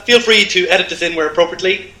feel free to edit this in where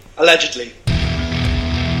appropriately. Allegedly.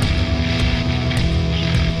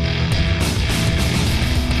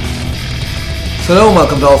 So hello and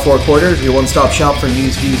welcome to All Four Quarters, your one-stop shop for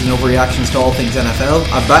news, views and overreactions to all things NFL.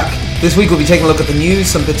 I'm back. This week we'll be taking a look at the news,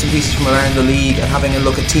 some bits and pieces from around the league, and having a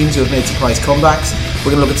look at teams who have made surprise comebacks.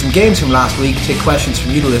 We're going to look at some games from last week, take questions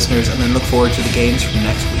from you the listeners, and then look forward to the games from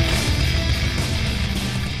next week.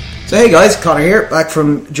 So hey guys, Connor here, back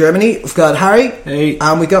from Germany. We've got Harry. Hey.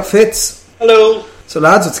 And we've got Fitz. Hello. So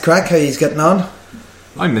lads, what's the crack? How are you getting on?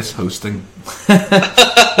 I miss hosting.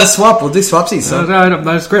 Let's swap. We'll do swapsies. So.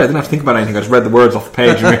 That's great. I didn't have to think about anything. I just read the words off the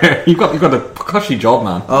page. You've got a cushy job,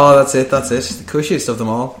 man. Oh, that's it. The cushiest of them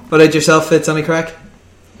all. What about yourself, Fitz? Any crack?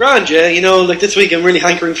 Grand, yeah. Like this week I'm really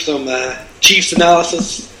hankering for some Chiefs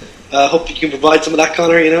analysis. Hope you can provide some of that,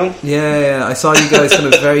 Connor, Yeah, I saw you guys kind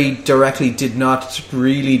of very directly did not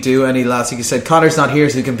really do any last week. You said, Connor's not here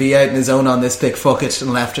so he can be out in his own on this pick, fuck it,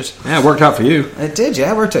 and left it. Yeah, it worked out for you. It did,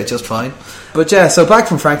 yeah, it worked out just fine. But yeah, so back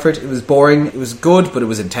from Frankfurt, it was boring, it was good, but it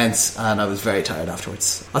was intense, and I was very tired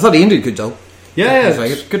afterwards. I thought Ian did good though. Yeah,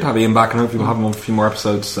 it's good to have Ian back, and hopefully we'll have him on for a few more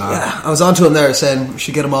episodes. Yeah, I was on to him there saying we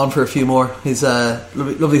should get him on for a few more. His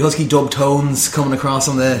lovely husky dub tones coming across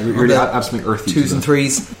on the really absolutely earthy 2s and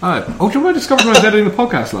 3s. Oh, do you know what I discovered when I was editing the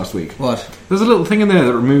podcast last week? What? There's a little thing in there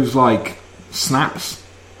that removes like snaps,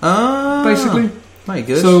 basically. Very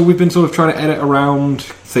good. So we've been sort of trying to edit around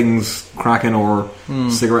things cracking or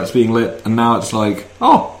cigarettes being lit, and now it's like,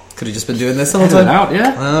 could have just been doing this the whole time. Out,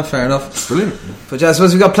 yeah. Fair enough. Brilliant. But yeah, I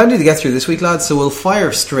suppose we've got plenty to get through this week, lads, so we'll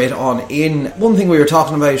fire straight on in. One thing we were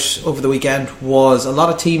talking about over the weekend was a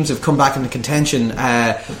lot of teams have come back into contention,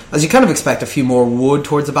 as you kind of expect a few more would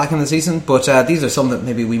towards the back end of the season, but these are some that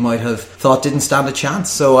maybe we might have thought didn't stand a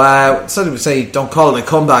chance. So instead of say, don't call it a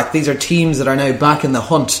comeback, these are teams that are now back in the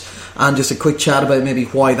hunt. And just a quick chat about maybe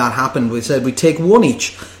why that happened. We said we'd take one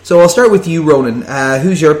each. So I'll start with you, Ronan.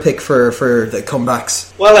 Who's your pick for the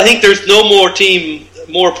comebacks? Well, I think there's no more team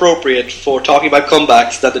more appropriate for talking about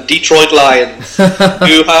comebacks than the Detroit Lions,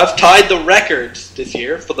 who have tied the record this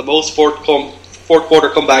year for the most fourth quarter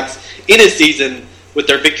comebacks in a season with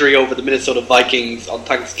their victory over the Minnesota Vikings on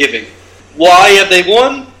Thanksgiving. Why have they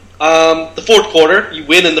won? The fourth quarter. You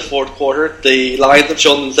win in the fourth quarter. The Lions have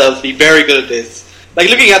shown themselves to be very good at this. Like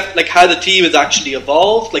looking at like how the team has actually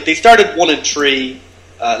evolved, like they started 1-3,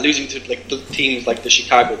 losing to like the teams like the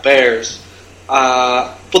Chicago Bears,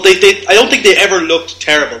 but they I don't think they ever looked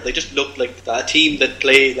terrible. They just looked like a team that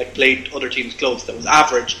played other teams close, that was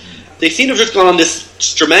average. They seem to have just gone on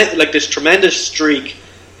this tremendous streak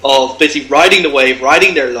of basically riding the wave,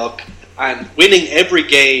 riding their luck, and winning every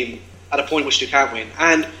game at a point which they can't win.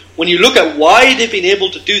 And when you look at why they've been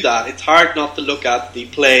able to do that, it's hard not to look at the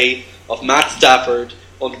play of Matt Stafford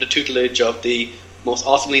under the tutelage of the most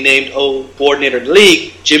awesomely named coordinator in the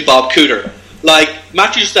league, Jim Bob Cooter. Like,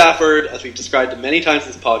 Matthew Stafford, as we've described him many times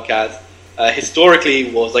in this podcast,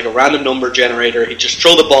 historically was like a random number generator. He'd just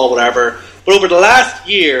throw the ball, whatever. But over the last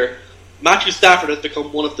year, Matthew Stafford has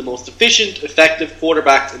become one of the most efficient, effective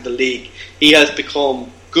quarterbacks in the league. He has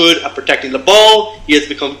become good at protecting the ball. He has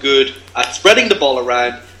become good at spreading the ball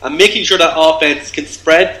around and making sure that offense can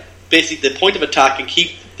spread basically the point of attack and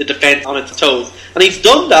keep the defense on its toes. And he's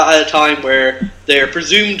done that at a time where their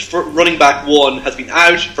presumed running back one has been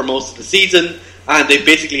out for most of the season, and they've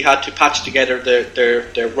basically had to patch together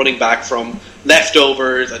their running back from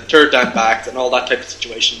leftovers and third down backs and all that type of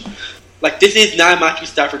situation. Like, this is now Matthew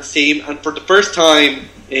Stafford's team, and for the first time,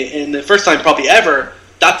 in the first time probably ever,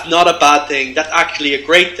 that's not a bad thing. That's actually a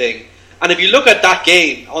great thing. And if you look at that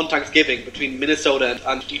game on Thanksgiving between Minnesota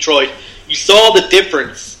and Detroit, you saw the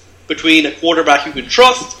difference between a quarterback you can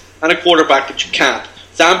trust and a quarterback that you can't.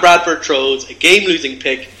 Sam Bradford throws a game-losing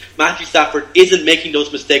pick. Matthew Stafford isn't making those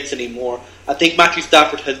mistakes anymore. I think Matthew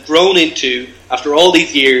Stafford has grown into, after all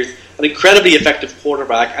these years, an incredibly effective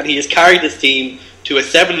quarterback, and he has carried this team to a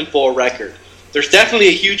 7-4 record. There's definitely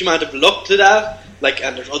a huge amount of luck to that,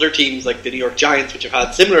 and there's other teams like the New York Giants which have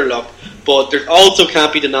had similar luck, but there also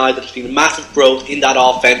can't be denied that there's been massive growth in that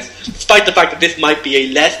offense, despite the fact that this might be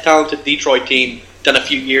a less talented Detroit team than a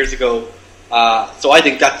few years ago. So I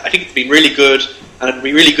think it's been really good, and it'd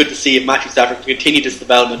be really good to see if Matthew Stafford can continue this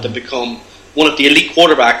development and become one of the elite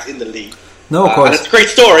quarterbacks in the league. No, of course. And it's a great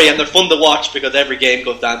story, and they're fun to watch because every game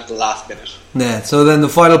goes down to the last minute. Yeah. So then the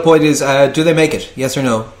final point is, do they make it? Yes or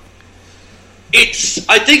no?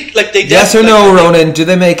 I think like they. Yes or no, Ronan? Do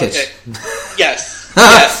they make it? Okay. Yes.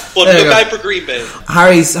 Yes. But look out for Green Bay.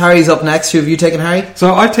 Harry's up next. Who have you taken, Harry?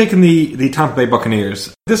 So I've taken the Tampa Bay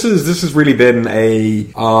Buccaneers. This has really been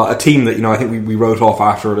a team that, I think we wrote off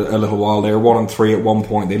after a little while. They were 1-3 at one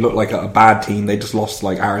point. They looked like a bad team. They just lost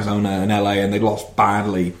like Arizona and LA, and they lost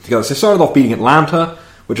badly. So they started off beating Atlanta,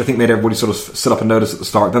 which I think made everybody sort of sit up and notice at the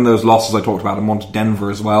start. Then those losses I talked about, and one to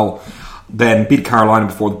Denver as well. Then beat Carolina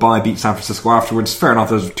before the bye, beat San Francisco afterwards. Fair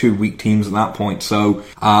enough, those were two weak teams at that point. So,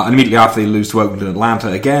 and immediately after they lose to Oakland and Atlanta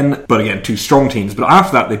again. But again, two strong teams. But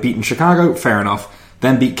after that, they've beaten Chicago, fair enough.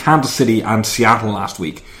 Then beat Kansas City and Seattle last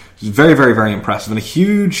week. It's very, very, very impressive. And a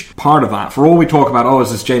huge part of that, for all we talk about,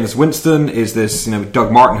 is this Jameis Winston, is this,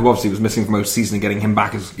 Doug Martin, who obviously was missing for most of the season, and getting him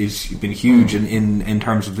back is been huge in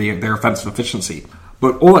terms of their offensive efficiency.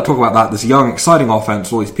 But all that talk about that, this young, exciting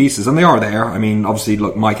offense, all these pieces, and they are there. I mean, obviously,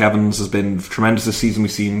 look, Mike Evans has been tremendous this season.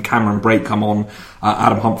 We've seen Cameron Brate come on.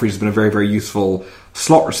 Adam Humphries has been a very, very useful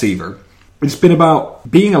slot receiver. It's been about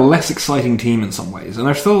being a less exciting team in some ways. And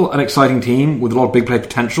they're still an exciting team with a lot of big play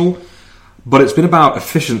potential, but it's been about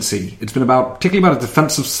efficiency. It's been about, particularly about a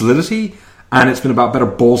defensive solidity, and it's been about better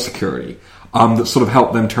ball security. That sort of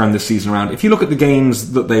helped them turn this season around. If you look at the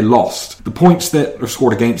games that they lost, the points that are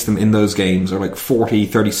scored against them in those games are like 40,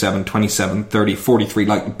 37, 27, 30, 43,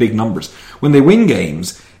 like big numbers. When they win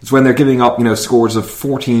games, it's when they're giving up, scores of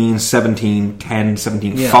 14, 17, 10,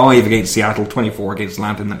 17, 5 against Seattle, 24 against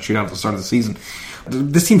Atlanta in that shootout at the start of the season.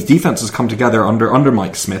 This team's defense has come together under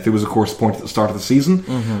Mike Smith, who was, of course, appointed at the start of the season.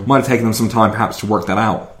 Might have taken them some time, perhaps, to work that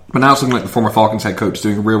out. But now something like the former Falcons head coach is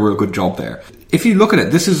doing a real, real good job there. If you look at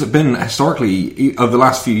it, this has been, historically, over the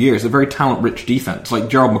last few years, a very talent-rich defense. Like,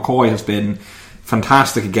 Gerald McCoy has been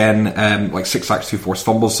fantastic again, like 6 sacks, 2 forced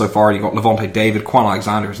fumbles so far. You've got Levante David, Quan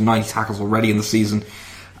Alexander has 90 tackles already in the season.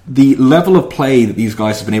 The level of play that these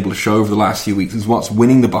guys have been able to show over the last few weeks is what's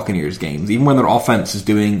winning the Buccaneers games. Even when their offense is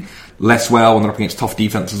doing less well, when they're up against tough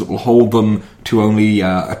defenses that will hold them to only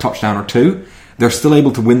a touchdown or two, they're still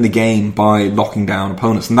able to win the game by locking down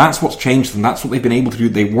opponents. And that's what's changed them. That's what they've been able to do.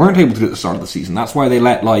 They weren't able to do at the start of the season. That's why they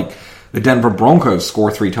let, the Denver Broncos score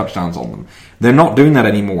 3 touchdowns on them. They're not doing that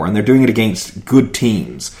anymore, and they're doing it against good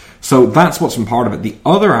teams. So that's what's been part of it. The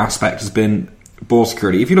other aspect has been ball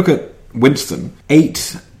security. If you look at Winston,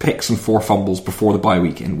 8 picks and 4 fumbles before the bye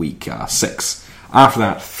week in week 6. After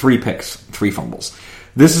that, 3 picks, 3 fumbles.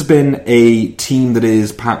 This has been a team that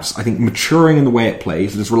is perhaps, I think, maturing in the way it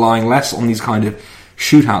plays. It is relying less on these kind of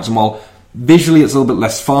shootouts. And while visually it's a little bit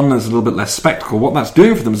less fun, it's a little bit less spectacle, what that's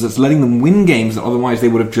doing for them is it's letting them win games that otherwise they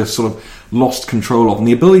would have just sort of lost control of. And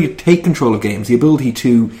the ability to take control of games, the ability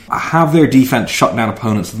to have their defense shut down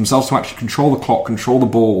opponents, themselves to actually control the clock, control the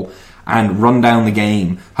ball, and run down the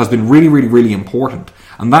game has been really, really, really important.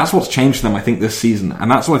 And that's what's changed for them, I think, this season.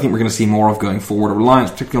 And that's what I think we're going to see more of going forward. A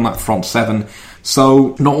reliance particularly on that front 7.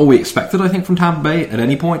 So, not what we expected, I think, from Tampa Bay at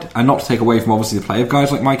any point. And not to take away from, obviously, the play of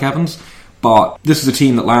guys like Mike Evans. But this is a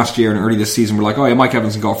team that last year and early this season were like, oh yeah, Mike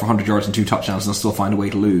Evans can go for 100 yards and 2 touchdowns and they'll still find a way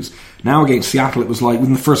to lose. Now against Seattle, it was like,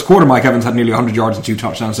 within the first quarter, Mike Evans had nearly 100 yards and 2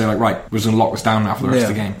 touchdowns. They're like, right, we're just going to lock this down now for the rest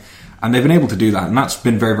of the game. And they've been able to do that, and that's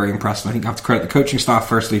been very, very impressive. I think I have to credit the coaching staff,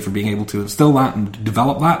 firstly, for being able to instill that and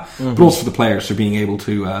develop that, but also for the players for being able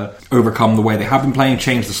to overcome the way they have been playing,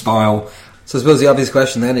 change the style. So I suppose the obvious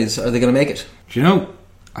question then is, are they going to make it? Do you know,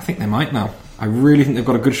 I think they might now. I really think they've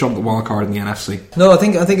got a good shot at the wild card in the NFC. No, I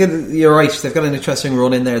think you're right. They've got an interesting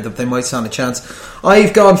run in there that they might stand a chance.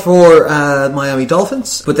 I've gone for Miami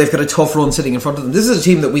Dolphins, but they've got a tough run sitting in front of them. This is a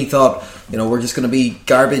team that we thought, we're just going to be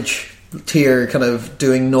garbage tier, kind of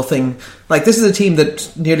doing nothing. Like, this is a team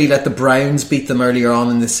that nearly let the Browns beat them earlier on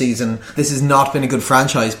in this season. This has not been a good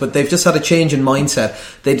franchise, but they've just had a change in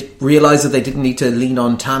mindset. They'd realised that they didn't need to lean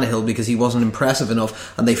on Tannehill because he wasn't impressive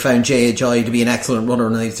enough, and they found Jay Ajayi to be an excellent runner,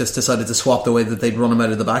 and they just decided to swap the way that they'd run him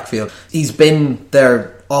out of the backfield. He's been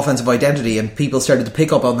their offensive identity, and people started to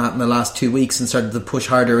pick up on that in the last 2 weeks and started to push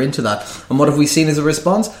harder into that. And what have we seen as a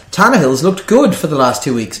response? Tannehill's looked good for the last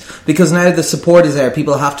 2 weeks because now the support is there.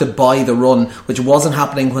 People have to buy the run, which wasn't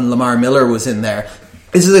happening when Lamar Miller was in there.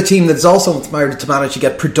 This is a team that's also to manage to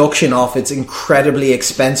get production off its incredibly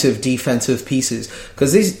expensive defensive pieces,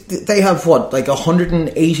 because they have like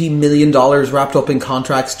 $180 million wrapped up in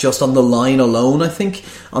contracts just on the line alone, I think,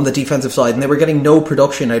 on the defensive side, and they were getting no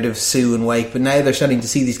production out of Sue and Wake, but now they're starting to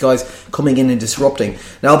see these guys coming in and disrupting.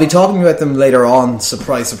 Now, I'll be talking about them later on,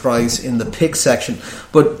 surprise, surprise, in the pick section,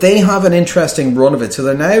 but they have an interesting run of it. So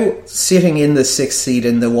they're now sitting in the 6th seed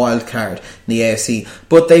in the wild card. in the AFC.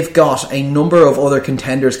 But they've got a number of other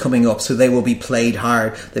contenders coming up, so they will be played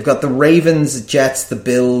hard. They've got the Ravens, Jets, the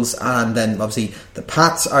Bills, and then obviously the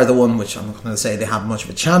Pats are the one which I'm not going to say they have much of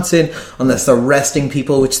a chance in, unless they're resting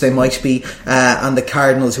people, which they might be, and the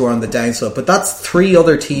Cardinals, who are on the downslope. But that's three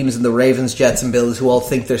other teams in the Ravens, Jets and Bills who all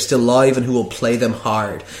think they're still live and who will play them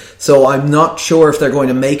hard. So I'm not sure if they're going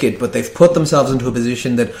to make it, but they've put themselves into a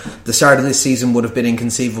position that the start of this season would have been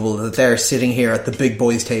inconceivable, that they're sitting here at the big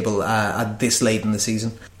boys table at this late in the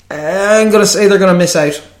season. I'm going to say they're going to miss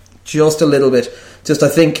out just a little bit. I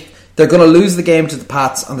think they're going to lose the game to the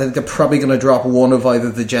Pats, and I think they're probably going to drop one of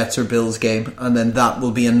either the Jets or Bills game, and then that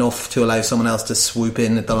will be enough to allow someone else to swoop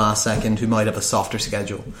in at the last second who might have a softer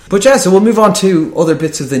schedule. But yeah, so we'll move on to other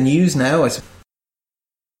bits of the news now, I suppose.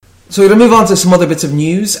 So we're going to move on to some other bits of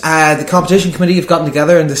news. The competition committee have gotten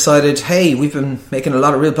together and decided, hey, we've been making a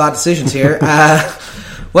lot of real bad decisions here.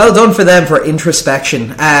 Well done for them for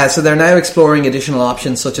introspection. So they're now exploring additional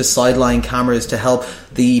options such as sideline cameras to help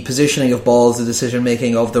the positioning of balls, the decision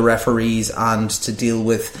making of the referees, and to deal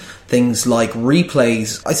with things like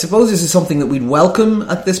replays. I suppose this is something that we'd welcome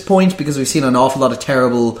at this point, because we've seen an awful lot of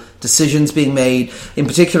terrible decisions being made. In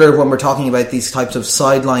particular, when we're talking about these types of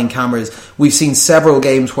sideline cameras, we've seen several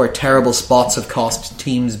games where terrible spots have cost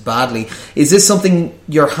teams badly. Is this something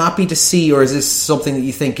you're happy to see, or is this something that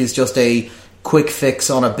you think is just a quick fix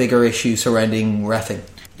on a bigger issue surrounding reffing?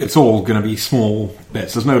 It's all going to be small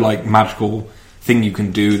bits. There's no magical thing you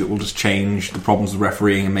can do that will just change the problems with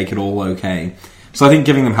refereeing and make it all okay. So I think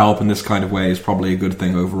giving them help in this kind of way is probably a good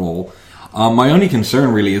thing overall. My only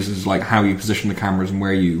concern really is how you position the cameras and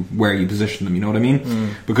where you position them, you know what I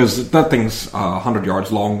mean? Because that thing's 100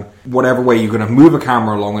 yards long. Whatever way you're going to move a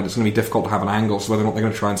camera along it, it's going to be difficult to have an angle. So whether or not they're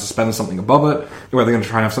going to try and suspend something above it, or whether they're going to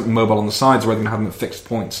try and have something mobile on the sides, or whether they're going to have them at fixed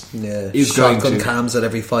points. Yeah, shotgun cams at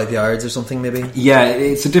every 5 yards or something maybe? Yeah,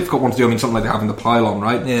 it's a difficult one to do. I mean, something like they have in the pylon,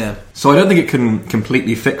 right? Yeah. So I don't think it can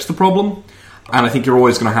completely fix the problem. And I think you're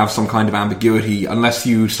always going to have some kind of ambiguity unless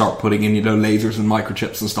you start putting in, lasers and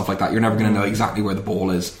microchips and stuff like that. You're never going to know exactly where the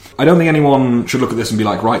ball is. I don't think anyone should look at this and be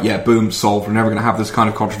like, right, yeah, boom, solved. We're never going to have this kind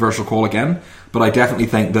of controversial call again. But I definitely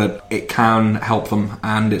think that it can help them,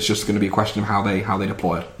 and it's just going to be a question of how they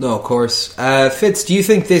deploy it. No, of course. Fitz, do you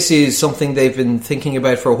think this is something they've been thinking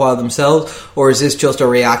about for a while themselves, or is this just a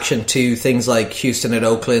reaction to things like Houston at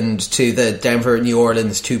Oakland, to the Denver New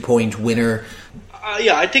Orleans 2-point winner?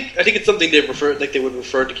 Yeah, I think it's something they would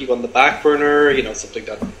prefer to keep on the back burner. Something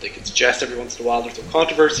that they could suggest every once in a while. There's some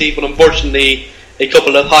controversy, but unfortunately, a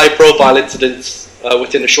couple of high-profile incidents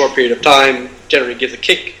within a short period of time generally gives a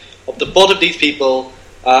kick up the butt of these people.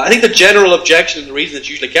 I think the general objection and the reason it's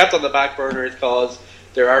usually kept on the back burner is because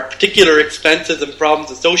there are particular expenses and problems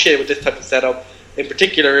associated with this type of setup. In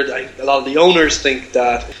particular, a lot of the owners think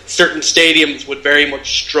that certain stadiums would very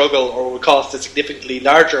much struggle, or would cost a significantly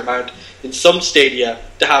larger amount in some stadia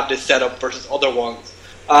to have this setup versus other ones.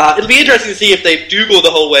 It'll be interesting to see if they do go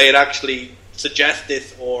the whole way and actually suggest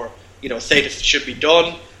this, or say this should be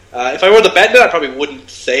done. If I were the betting, I probably wouldn't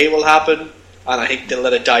say it will happen, and I think they'll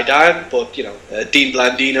let it die down. But Dean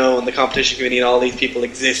Blandino and the competition committee and all these people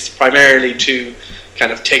exist primarily to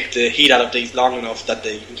kind of take the heat out of these long enough that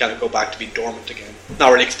they can kind of go back to being dormant again.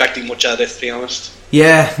 Not really expecting much out of this, to be honest.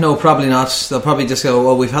 Yeah, no, probably not. They'll probably just go,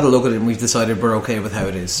 well, we've had a look at it and we've decided we're okay with how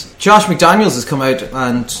it is. Josh McDaniels has come out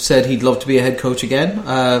and said he'd love to be a head coach again.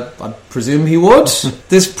 I presume he would.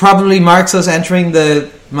 This probably marks us entering the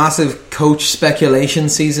massive coach speculation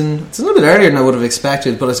season. It's a little bit earlier than I would have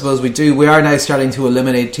expected, but I suppose we are now starting to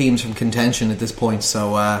eliminate teams from contention at this point.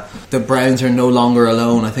 So the Browns are no longer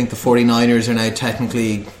alone. I think the 49ers are now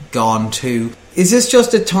technically gone too. Is this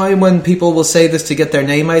just a time when people will say this to get their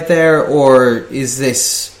name out there, or is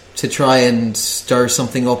this to try and stir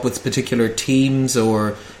something up with particular teams,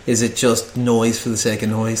 or is it just noise for the sake of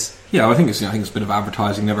noise? Yeah, I think it's a bit of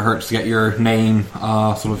advertising. Never hurts to get your name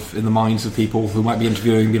sort of in the minds of people who might be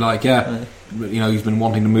interviewing and be like, he's been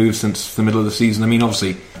wanting to move since the middle of the season. I mean,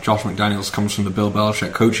 obviously, Josh McDaniels comes from the Bill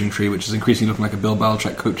Belichick coaching tree, which is increasingly looking like a Bill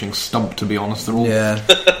Belichick coaching stump, to be honest. They're all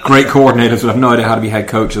great coordinators who have no idea how to be head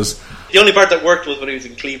coaches. The only part that worked was when he was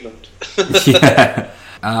in Cleveland. Yeah.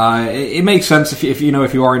 It makes sense if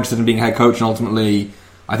you are interested in being a head coach, and ultimately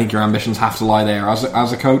I think your ambitions have to lie there as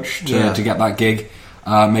a coach to get that gig.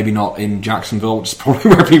 Maybe not in Jacksonville, which is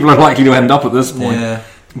probably where people are likely to end up at this point. Yeah.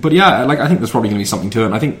 But yeah, I think there's probably going to be something to it.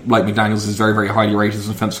 And I think McDaniels is very, very highly rated as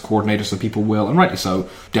an offensive coordinator, so people will, and rightly so,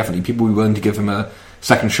 definitely people will be willing to give him a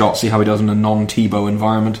second shot, see how he does in a non-Tebow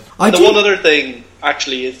environment. One other thing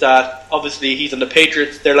actually is that obviously he's on the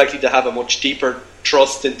Patriots. They're likely to have a much deeper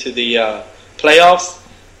trust into the playoffs.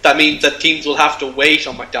 That means that teams will have to wait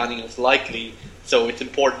on McDaniels likely So it's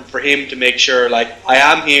important for him to make sure, like, I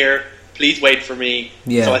am here, please wait for me.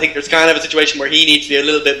 Yeah. So I think there's kind of a situation where he needs to be a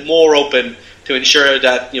little bit more open to ensure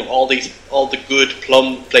that, all the good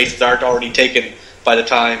plum places aren't already taken by the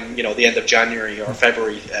time, the end of January or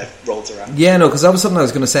February rolls around. Yeah, no, because that was something I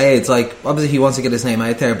was going to say. It's like, obviously he wants to get his name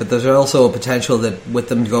out there, but there's also a potential that with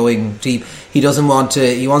them going deep, he wants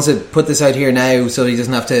to put this out here now so he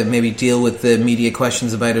doesn't have to maybe deal with the media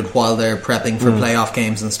questions about it while they're prepping for playoff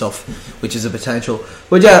games and stuff, which is a potential.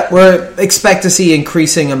 But yeah, we expect to see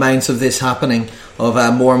increasing amounts of this happening, of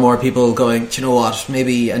more and more people going, do you know what,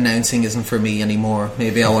 maybe announcing isn't for me anymore,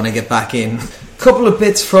 maybe I want to get back in. Couple of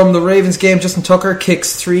bits from the Ravens game. Justin Tucker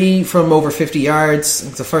kicks 3 from over 50 yards.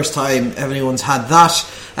 It's the first time anyone's had that.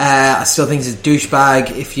 I still think he's a douchebag.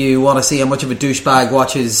 If you want to see how much of a douchebag,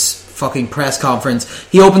 watch his fucking press conference.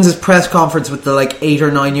 He opens his press conference with the 8 or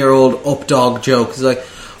 9 year old up dog joke. He's like,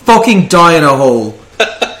 fucking die in a hole.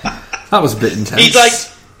 That was a bit intense. He's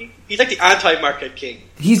like the anti-market king.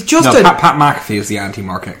 He's just Pat McAfee is the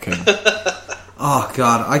anti-market king. Oh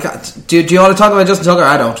god, do you want to talk about Justin Tucker?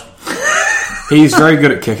 I don't. He's very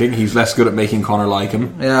good at kicking. He's less good at making Connor like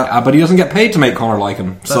him. Yeah, but he doesn't get paid to make Connor like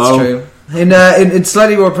him. That's true. In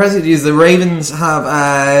slightly more present news, the Ravens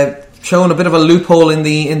have shown a bit of a loophole in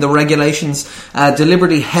the regulations.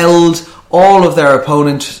 Deliberately held all of their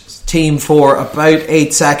opponent team for about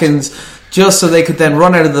 8 seconds, just so they could then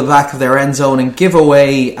run out of the back of their end zone and give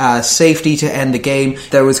away safety to end the game.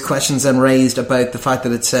 There was questions then raised about the fact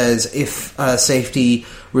that it says if safety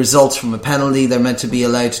results from a penalty, they're meant to be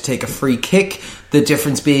allowed to take a free kick. The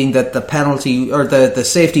difference being that the penalty or the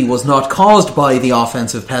safety was not caused by the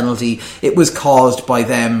offensive penalty, it was caused by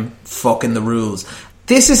them fucking the rules.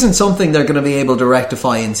 This isn't something they're going to be able to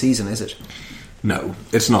rectify in season, is it? No,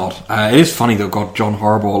 it's not. It is funny though, God, John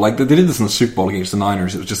Harbaugh, they did this in the Super Bowl against the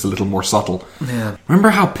Niners. It was just a little more subtle. Yeah. Remember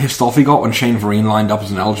how pissed off he got when Shane Vereen lined up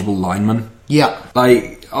as an eligible lineman? Yeah.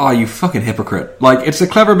 You fucking hypocrite. It's a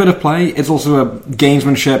clever bit of play. It's also a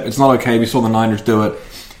gamesmanship. It's not okay. We saw the Niners do it.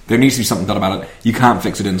 There needs to be something done about it. You can't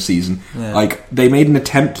fix it in season. Yeah. They made an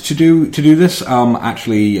attempt to do this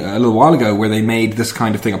actually a little while ago, where they made this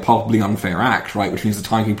kind of thing a palpably unfair act, right? Which means the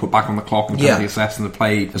time can be put back on the clock and the penalty assessed and the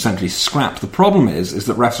play essentially scrapped. The problem is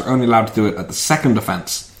that refs are only allowed to do it at the second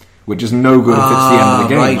offence, which is no good if it's the end of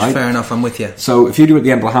the game. Right, fair enough. I'm with you. So if you do it at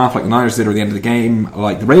the end of the half, like the Niners did, or the end of the game,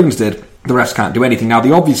 like the Ravens did, the refs can't do anything. Now,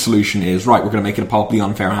 the obvious solution is, right, we're going to make it a palpably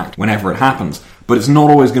unfair act whenever it happens. But it's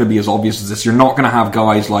not always going to be as obvious as this. You're not going to have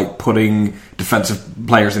guys putting defensive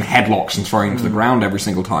players in headlocks and throwing them to the ground every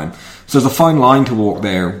single time. So there's a fine line to walk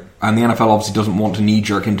there, and the NFL obviously doesn't want to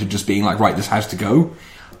knee-jerk into just being like, right, this has to go.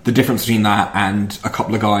 The difference between that and a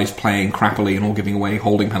couple of guys playing crappily and all giving away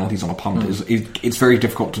holding penalties on a punt is it's very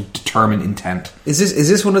difficult to determine intent. Is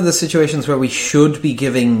this one of the situations where we should be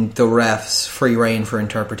giving the refs free rein for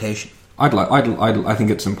interpretation? I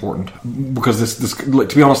think it's important because this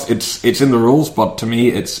to be honest, it's in the rules, but to me,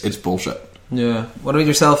 it's bullshit. Yeah. What about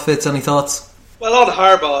yourself, Fitz? Any thoughts? Well, on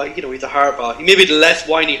Harbaugh, he's a Harbaugh. He may be the less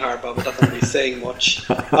whiny Harbaugh, but that's not really saying much.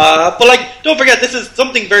 But don't forget, this is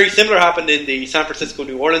something very similar happened in the San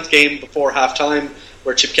Francisco-New Orleans game before halftime,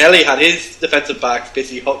 where Chip Kelly had his defensive backs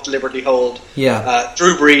basically deliberately hold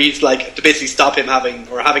Drew Brees, to basically stop him having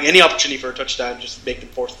any opportunity for a touchdown, just make them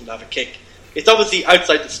force them to have a kick. It's obviously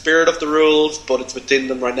outside the spirit of the rules, but it's within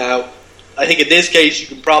them right now. I think in this case, you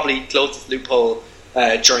can probably close this loophole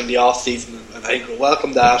during the off-season, and I think we'll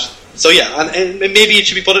welcome that. So yeah, and maybe it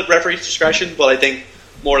should be put at referee's discretion, but I think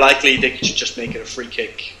more likely they should just make it a free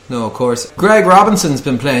kick. No, of course. Greg Robinson's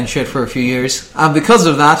been playing shit for a few years, and because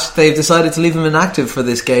of that, they've decided to leave him inactive for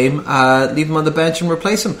this game, leave him on the bench and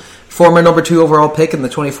replace him. Former number 2 overall pick in the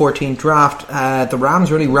 2014 draft. The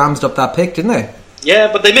Rams really ramsed up that pick, didn't they?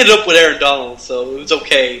 Yeah, but they made it up with Aaron Donald, so it was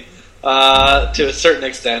okay to a certain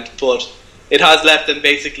extent, but it has left them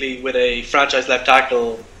basically with a franchise left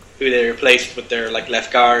tackle who they replaced with their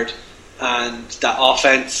left guard, and that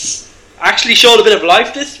offense actually showed a bit of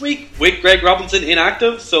life this week with Greg Robinson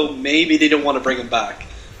inactive, so maybe they don't want to bring him back.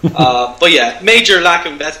 But yeah, major lack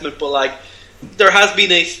of investment, but there has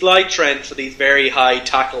been a slight trend for these very high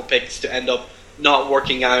tackle picks to end up not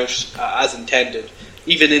working out as intended.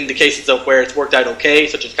 Even in the cases of where it's worked out okay,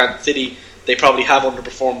 such as Kansas City, they probably have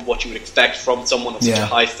underperformed what you would expect from someone of such a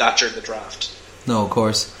high stature in the draft. No, of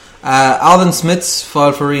course. Alvin Smith's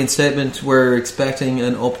filed for reinstatement. We're expecting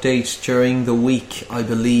an update during the week, I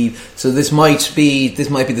believe. So this might be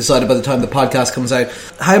decided by the time the podcast comes out.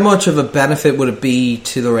 How much of a benefit would it be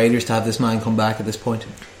to the Raiders to have this man come back at this point?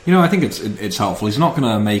 I think it's helpful. He's not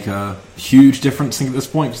going to make a huge difference, I think, at this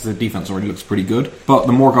point, because the defense already looks pretty good. But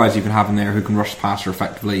the more guys you can have in there who can rush the passer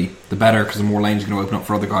effectively, the better, because the more lanes are going to open up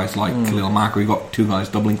for other guys like Khalil Mack. We've got 2 guys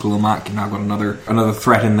doubling Khalil Mack. You've now got another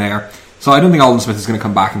threat in there. So I don't think Aldon Smith is going to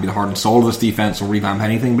come back and be the heart and soul of this defense or revamp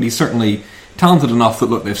anything, but he's certainly talented enough that,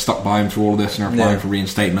 look, they've stuck by him through all of this and are applying for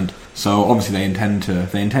reinstatement. So obviously they intend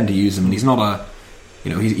to use him, and he's not a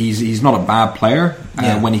he's not a bad player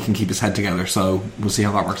when he can keep his head together. So we'll see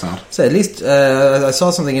how that works out. So at least I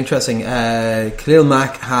saw something interesting. Khalil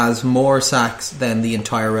Mack has more sacks than the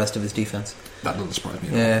entire rest of his defense. That doesn't surprise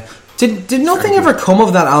me. Yeah. Did nothing ever come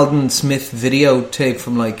of that Aldon Smith videotape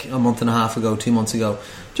from like a month and a half ago, 2 months ago?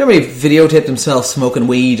 Do you remember he videotaped himself smoking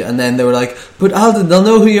weed, and then they were like, "But Aldon, they'll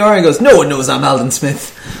know who you are." He goes, "No one knows I'm Aldon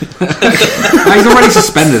Smith." He's already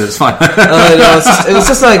suspended. It's fine. It was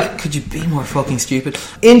just like, could you be more fucking stupid?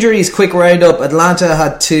 Injuries, quick roundup. Atlanta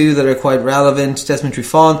had 2 that are quite relevant. Desmond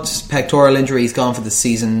Trufant, pectoral injury, he's gone for the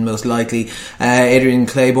season most likely. Adrian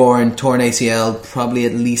Claiborne, torn ACL, probably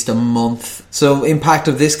at least a month. So impact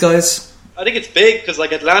of this, guys? I think it's big because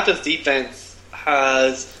Atlanta's defense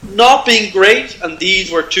has not been great, and these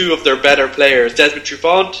were 2 of their better players. Desmond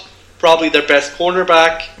Trufant, probably their best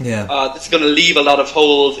cornerback. This is going to leave a lot of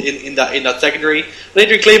holes in that secondary.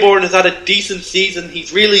 Adrian Claiborne has had a decent season.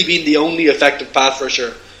 He's really been the only effective pass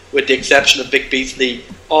rusher, with the exception of Vic Beasley,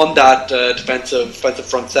 on that defensive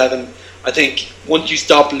front 7. I think once you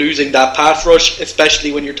stop losing that pass rush,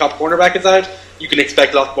 especially when your top cornerback is out, you can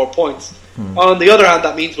expect a lot more points. On the other hand,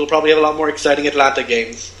 that means we'll probably have a lot more exciting Atlanta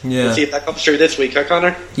games. We'll see if that comes through this week, huh,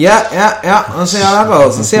 Connor? Yeah. We'll see how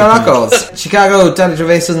that goes. Chicago, Danny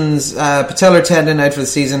Trevathan's patellar tendon out for the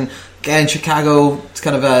season. Again, Chicago, it's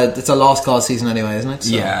kind of a lost cause season anyway, isn't it?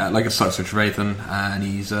 So. Yeah, like it sucks for Trevathan, and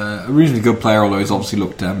he's a reasonably good player, although he's obviously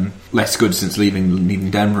looked less good since leaving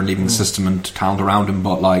Denver and leaving the system and talent around him.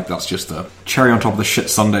 But that's just a cherry on top of the shit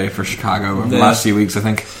sundae for Chicago over the last few weeks, I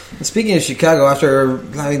think. And speaking of Chicago, after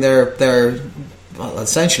having their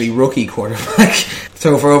essentially rookie quarterback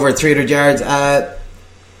throw for over 300 yards,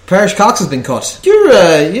 Parrish Cox has been cut.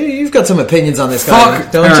 You've got some opinions on this guy,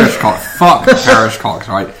 don't you? Fuck Parrish Cox,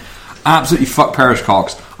 right? Absolutely fuck Parrish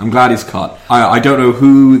Cox. I'm glad he's cut. I don't know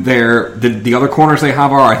who the other corners they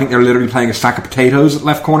have are. I think they're literally playing a stack of potatoes at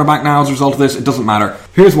left cornerback now as a result of this. It doesn't matter.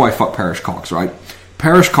 Here's why fuck Parrish Cox, right?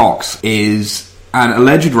 Parrish Cox is an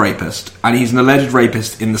alleged rapist, and he's an alleged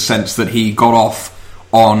rapist in the sense that he got off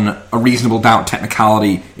on a reasonable doubt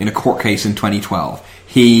technicality in a court case in 2012.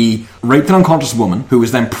 He raped an unconscious woman who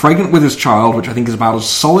was then pregnant with his child, which I think is about as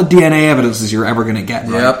solid DNA evidence as you're ever going to get,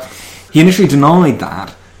 right? Yep. He initially denied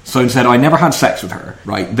that. So he said, I never had sex with her,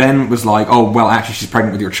 right? Then was like, oh, well, actually, she's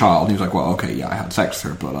pregnant with your child. And he was like, well, okay, yeah, I had sex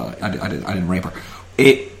with her, but I didn't rape her.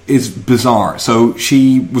 It is bizarre. So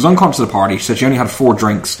she was unconscious at the party. She said she only had 4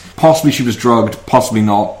 drinks. Possibly she was drugged, possibly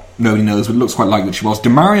not. Nobody knows, but it looks quite likely that she was.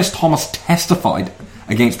 Demarius Thomas testified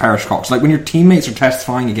against Parrish Cox. Like, when your teammates are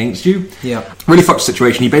testifying against you, really fucked the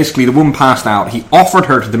situation. The woman passed out. He offered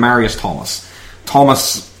her to Demarius Thomas.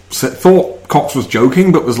 Thomas thought Cox was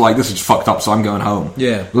joking, but was like, this is fucked up, so I'm going home.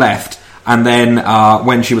 Left. And then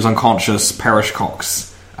when she was unconscious, Parrish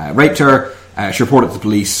Cox raped her. She reported to the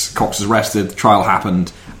police. Cox was arrested. The trial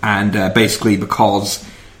happened. And basically because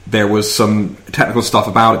there was some technical stuff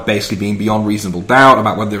about it basically being beyond reasonable doubt,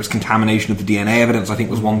 about whether there was contamination of the DNA evidence, I think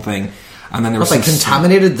was one thing. And then there was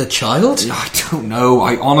contaminated the child? I don't know.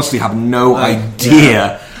 I honestly have no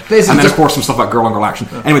idea. And then, of course, some stuff about girl-on-girl action.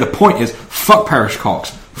 Anyway, the point is, fuck Parrish Cox.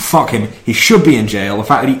 Fuck him. He should be in jail. The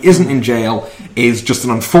fact that he isn't in jail is just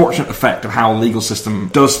an unfortunate effect of how the legal system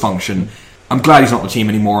does function. I'm glad he's not on the team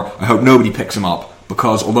anymore. I hope nobody picks him up,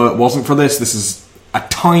 because although it wasn't for this is a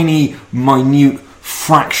tiny, minute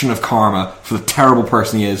fraction of karma for the terrible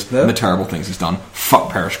person he is and the terrible things he's done.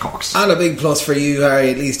 Fuck Parrish Cox. And a big plus for you,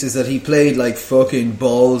 Harry, at least, is that he played like fucking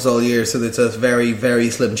balls all year, so there's a very, very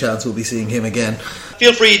slim chance we'll be seeing him again.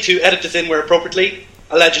 Feel free to edit this in where appropriately.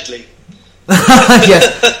 Allegedly.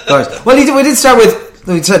 Yes, of course. Well, we did start with,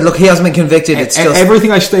 we said, look, he hasn't been convicted. It's just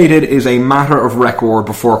everything I stated is a matter of record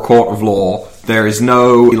before a court of law. There is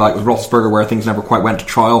no, like with Roethlisberger, where things never quite went to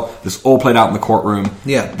trial. This all played out in the courtroom.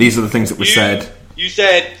 Yeah. These are the things that were said. You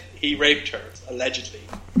said he raped her, allegedly.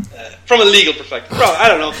 From a legal perspective. Bro, I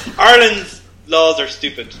don't know. Ireland's laws are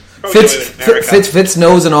stupid. Fitz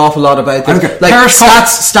knows an awful lot about this. Okay. Like,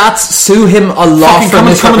 stats sue him a lot for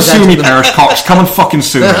misrepresenting. Come and sue me, Parrish Cox. Come and fucking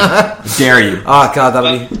sue me. Dare you. Oh, God,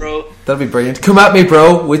 that'll be brilliant. Come at me,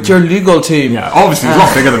 bro, with your legal team. Yeah, obviously he's a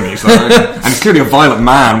lot bigger than me, so, and he's clearly a violent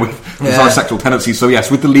man with our sexual tendencies. So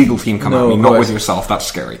yes, with the legal team, come at me, not with yourself. That's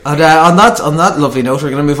scary. And on that lovely note,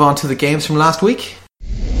 we're going to move on to the games from last week.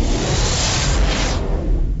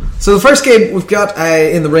 So the first game we've got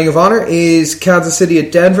in the Ring of Honor is Kansas City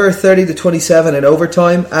at Denver, 30-27 in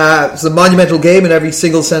overtime. It's a monumental game in every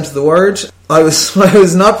single sense of the word. I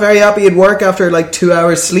was not very happy at work after like 2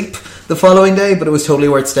 hours sleep the following day, but it was totally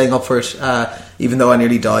worth staying up for it, even though I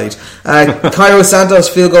nearly died. Cairo Santos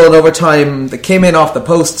field goal in overtime that came in off the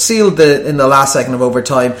post, sealed in the last second of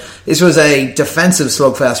overtime. This was a defensive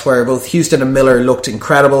slugfest where both Houston and Miller looked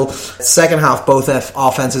incredible. Second half, both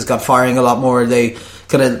offenses got firing a lot more. They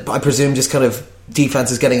kind of, I presume, just kind of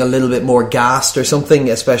defense is getting a little bit more gassed or something,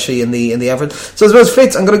 especially in the effort. So I suppose,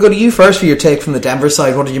 Fitz, I'm going to go to you first for your take from the Denver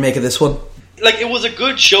side. What did you make of this one? Like, it was a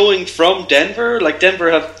good showing from Denver. Like,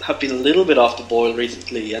 Denver have been a little bit off the boil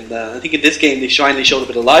recently, and I think in this game they finally showed a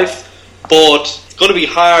bit of life. But it's going to be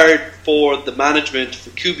hard for the management, for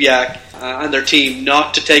Kubiak and their team,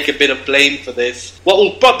 not to take a bit of blame for this. What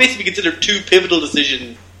will basically be considered two pivotal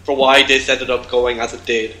decisions for why this ended up going as it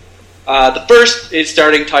did. The first is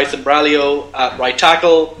starting Tyson Braulio at right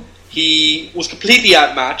tackle. He was completely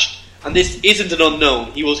outmatched, and this isn't an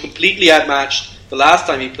unknown. He was completely outmatched the last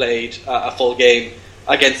time he played a full game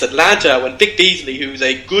against Atlanta, when Vic Beasley, who's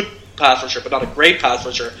a good pass rusher but not a great pass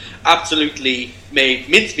rusher, absolutely made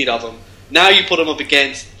mincemeat of him. Now you put him up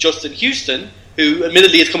against Justin Houston, who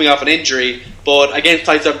admittedly is coming off an injury, but against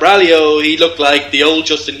Tyson Braulio, he looked like the old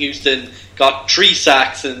Justin Houston, got 3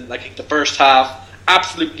 sacks in like the first half,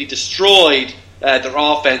 absolutely destroyed their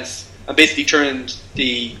offense, and basically turned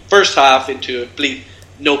the first half into a complete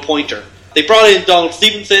no-pointer. They brought in Donald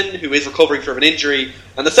Stevenson, who is recovering from an injury,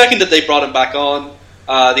 and the second that they brought him back on,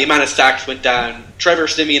 the amount of sacks went down. Trevor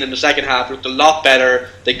Siemian in the second half looked a lot better.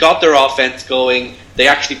 They got their offense going. They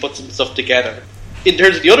actually put some stuff together. In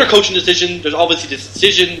terms of the other coaching decision, there's obviously this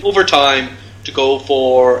decision over time to go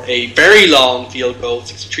for a very long field goal,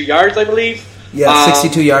 63 yards, I believe. Yeah,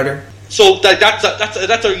 62-yarder. So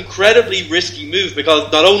that's an incredibly risky move, because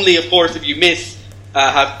not only, of course, if you miss,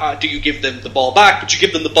 do you give them the ball back, but you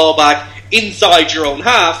give them the ball back inside your own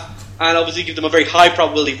half, and obviously give them a very high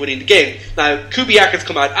probability of winning the game. Now, Kubiak has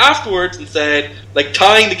come out afterwards and said, like,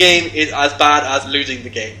 tying the game is as bad as losing the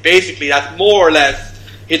game. Basically, that's more or less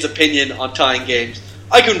his opinion on tying games.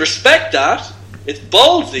 I can respect that. It's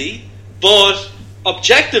ballsy, but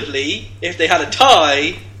objectively, if they had a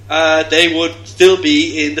tie, they would still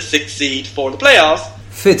be in the 6th seed for the playoffs.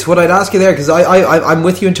 Fitz, what I'd ask you there, because I'm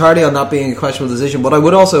with you entirely on that being a questionable decision, but I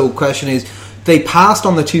would also question is, they passed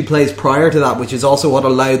on the 2 plays prior to that, which is also what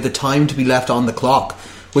allowed the time to be left on the clock,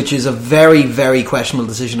 which is a very, very questionable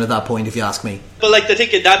decision at that point, if you ask me. But I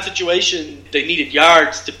think in that situation, they needed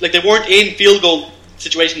yards. They weren't in field goal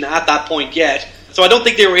situation at that point yet. So I don't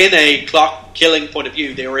think they were in a clock-killing point of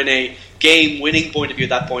view. They were in a game-winning point of view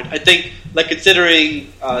at that point. I think,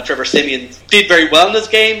 considering Trevor Siemian did very well in this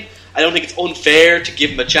game, I don't think it's unfair to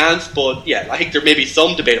give him a chance, but yeah, I think there may be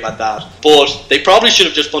some debate about that. But they probably should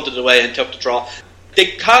have just punted it away and took the draw.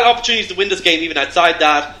 They had opportunities to win this game even outside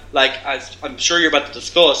that, as I'm sure you're about to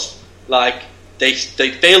discuss, they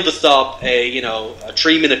failed to stop a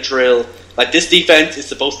 3-minute drill. This defense is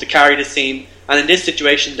supposed to carry this team, and in this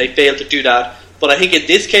situation they failed to do that. But I think in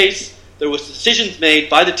this case, there was decisions made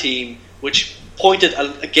by the team which pointed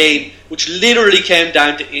a game which literally came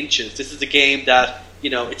down to inches. This is a game that,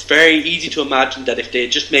 it's very easy to imagine that if they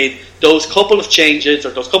had just made those couple of changes or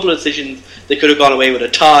those couple of decisions, they could have gone away with a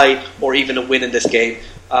tie or even a win in this game.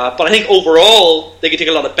 But I think overall, they can take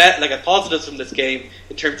a lot of positives from this game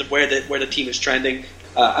in terms of where the team is trending.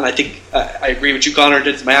 And I think I agree with you, Connor.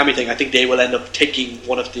 This Miami thing, I think they will end up taking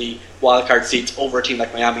one of the wildcard seats over a team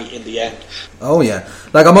like Miami in the end. Oh yeah,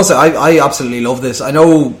 I must say, I absolutely love this. I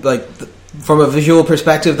know, from a visual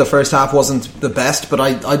perspective, the first half wasn't the best, but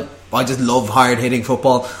I just love hard-hitting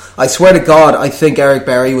football. I swear to God, I think Eric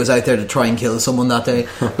Berry was out there to try and kill someone that day.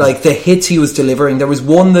 The hits he was delivering, there was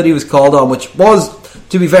one that he was called on, which was,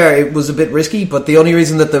 to be fair, it was a bit risky, but the only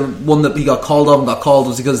reason that the one that he got called on got called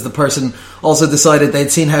was because the person also decided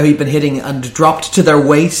they'd seen how he'd been hitting and dropped to their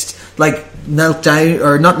waist, knelt down,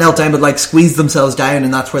 or not knelt down, but squeezed themselves down,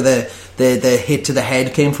 and that's where the hit to the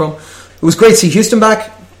head came from. It was great to see Houston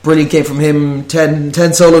back. Brilliant game from him. 10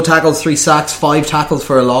 solo tackles, 3 sacks, 5 tackles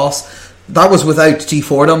for a loss. That was without Dee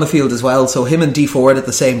Ford on the field as well, so him and Dee Ford at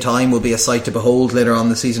the same time will be a sight to behold later on in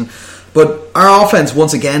the season. But our offense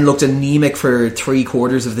once again looked anemic for 3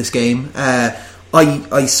 quarters of this game.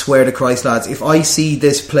 I swear to Christ, lads, if I see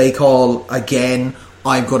this play call again,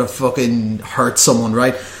 I'm going to fucking hurt someone,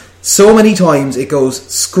 right? So many times it goes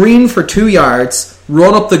screen for 2 yards,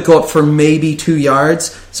 run up the gut for maybe 2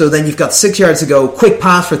 yards, so then you've got 6 yards to go, quick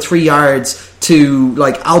pass for 3 yards to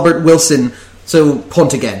Albert Wilson, so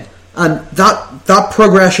punt again. And that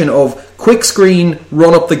progression of quick screen,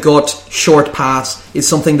 run up the gut, short pass is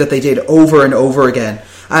something that they did over and over again.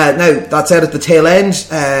 Now, that said, at the tail end,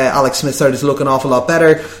 Alex Smith started to look an awful lot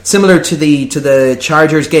better. Similar to the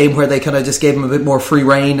Chargers game, where they kind of just gave him a bit more free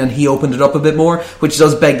rein and he opened it up a bit more, which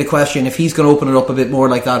does beg the question, if he's going to open it up a bit more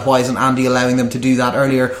like that, why isn't Andy allowing them to do that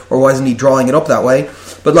earlier, or why isn't he drawing it up that way?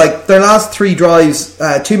 But like their last 3 drives,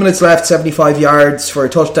 2 minutes left, 75 yards for a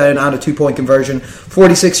touchdown and a 2-point conversion,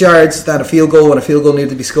 46 yards, then a field goal when a field goal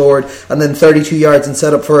needed to be scored, and then 32 yards and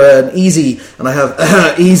set up for an easy, and I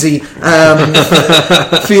have easy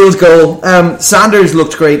field goal. Sanders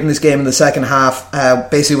looked great in this game in the second half,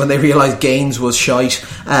 basically when they realised Gaines was shite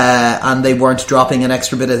and they weren't dropping an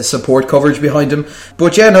extra bit of support coverage behind him.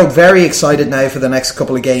 But yeah, no, very excited now for the next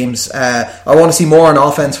couple of games. I want to see more on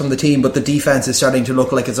offense from the team, but the defense is starting to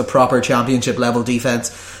look like it's a proper championship level defense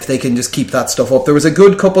if they can just keep that stuff up. There was a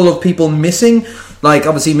good couple of people missing, like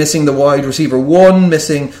obviously missing the wide receiver 1,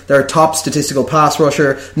 missing their top statistical pass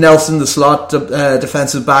rusher. Nelson, the slot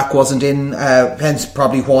defensive back, wasn't in, hence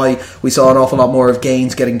probably why we saw an awful lot more of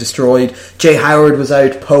Gaines getting destroyed. Jay Howard was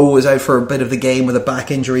out, Poe was out for a bit of the game with a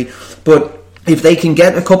back injury, but if they can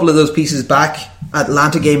get a couple of those pieces back,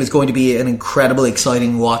 Atlanta game is going to be an incredible,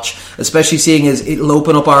 exciting watch, especially seeing as it'll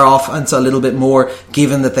open up our offense a little bit more,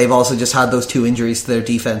 given that they've also just had those 2 injuries to their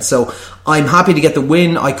defense. So I'm happy to get the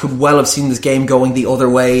win. I could well have seen this game going the other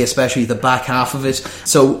way, especially the back half of it.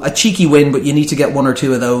 So a cheeky win, but you need to get 1 or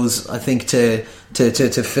 2 of those, I think, to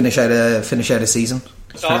finish out a season.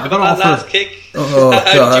 Talk about that last kick. Oh,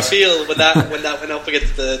 how did you feel when that went up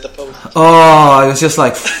against the post? Oh, I was just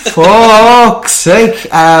like, fuck's sake.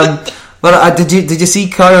 But did you see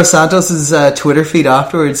Cairo Santos's Twitter feed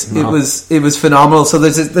afterwards? No. It was phenomenal. So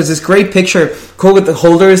there's this great picture. Kogut, the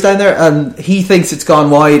holder, is down there, and he thinks it's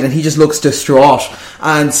gone wide, and he just looks distraught.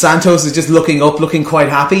 And Santos is just looking up, looking quite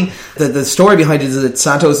happy. The story behind it is that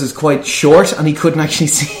Santos is quite short, and he couldn't actually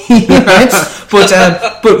see. Right?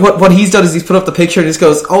 But what he's done is he's put up the picture and just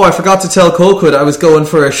goes, "Oh, I forgot to tell Colquitt I was going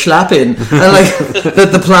for a slap in," and like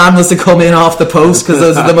the plan was to come in off the post because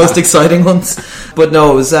those are the most exciting ones. But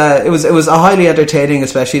no, it was a highly entertaining,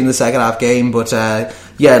 especially in the second half game. But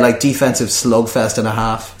yeah, like defensive slugfest and a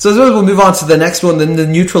half. So as well, we'll move on to the next one, in the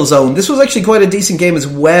neutral zone. This was actually quite a decent game as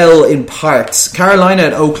well in parts. Carolina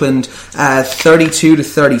at Oakland,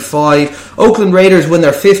 32-35. Oakland Raiders win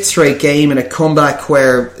their 5th straight game in a comeback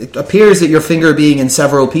where it appears that your finger being in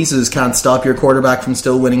several pieces can't stop your quarterback from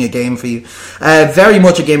still winning a game for you. Very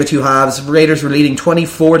much a game of 2 halves. Raiders were leading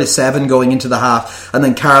 24-7 going into the half, and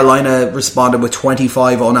then Carolina responded with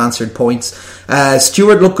 25 unanswered points.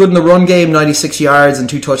 Stewart looked good in the run game, 96 yards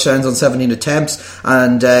and 2 touchdowns on 17 attempts,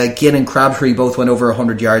 and Ginn and Crabtree both went over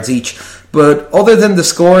 100 yards each. But other than the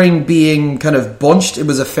scoring being kind of bunched, it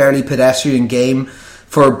was a fairly pedestrian game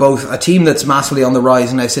for both a team that's massively on the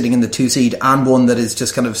rise and now sitting in the 2 seed, and one that is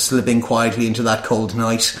just kind of slipping quietly into that cold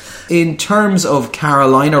night. In terms of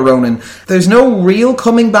Carolina, Ronan, there's no real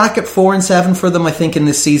coming back at 4-7 for them, I think, in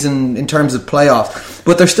this season in terms of playoff,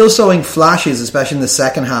 but they're still showing flashes, especially in the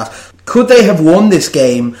second half. Could they have won this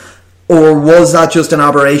game, or was that just an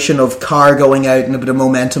aberration of Carr going out and a bit of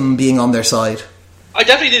momentum being on their side? I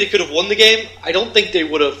definitely think they could have won the game. I don't think they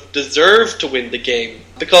would have deserved to win the game,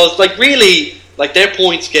 because really, their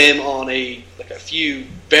points came on a few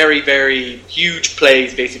very, very huge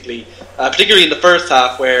plays, basically, particularly in the first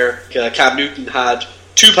half, where Cam Newton had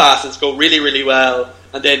 2 passes go really, really well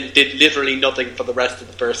and then did literally nothing for the rest of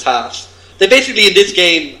the first half. They basically, in this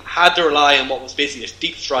game, had to rely on what was basically a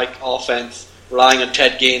deep strike offense, relying on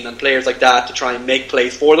Ted Ginn and players like that to try and make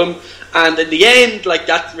plays for them. And in the end,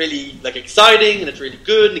 that's really exciting, and it's really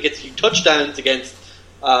good, and it gets a few touchdowns against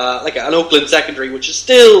an Oakland secondary, which is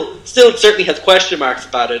still certainly has question marks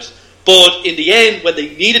about it. But in the end, when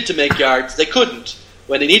they needed to make yards, they couldn't.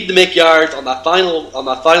 When they needed to make yards on that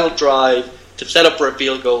final drive to set up for a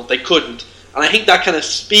field goal, they couldn't. And I think that kind of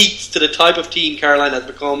speaks to the type of team Carolina has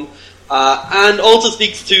become, and also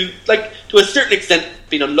speaks to a certain extent,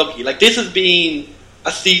 being unlucky. This has been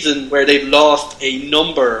a season where they've lost a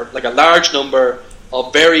large number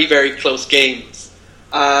of very, very close games,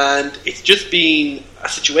 and it's just been a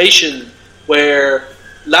situation where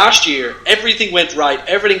last year everything went right,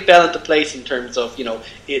 everything fell into place in terms of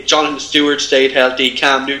Jonathan Stewart stayed healthy,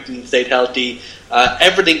 Cam Newton stayed healthy,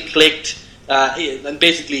 everything clicked. And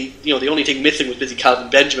basically, the only thing missing was busy Calvin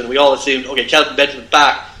Benjamin. We all assumed, okay, Calvin Benjamin's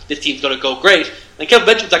back, this team's going to go great. And Calvin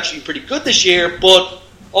Benjamin's actually pretty good this year, but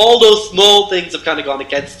all those small things have kind of gone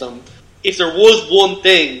against them. If there was one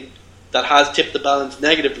thing that has tipped the balance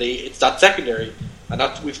negatively, it's that secondary. And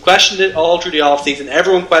we've questioned it all through the offseason.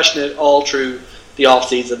 Everyone questioned it all through the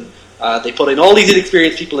offseason. They put in all these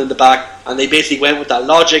inexperienced people in the back, and they basically went with that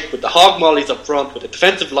logic, with the hog mollies up front, with the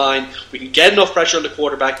defensive line. We can get enough pressure on the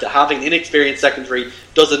quarterback that having an inexperienced secondary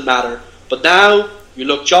doesn't matter. But now, you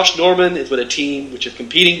look, Josh Norman is with a team which is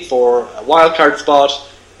competing for a wild card spot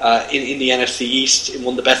in the NFC East, in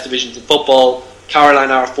one of the best divisions in football.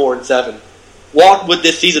 Carolina are 4-7. What would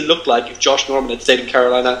this season look like if Josh Norman had stayed in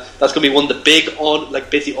Carolina? That's going to be one of the big,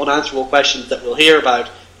 basically unanswerable questions that we'll hear about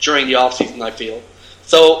during the offseason, I feel.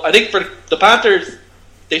 So I think for the Panthers,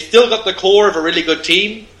 they've still got the core of a really good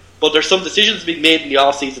team, but there's some decisions being made in the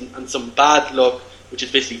offseason and some bad luck, which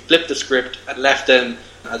has basically flipped the script and left them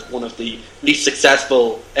as one of the least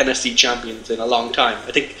successful NFC champions in a long time.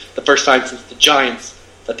 I think the first time since the Giants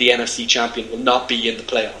that the NFC champion will not be in the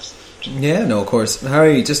playoffs. Yeah, no, of course.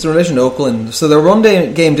 Harry, just in relation to Oakland, so their run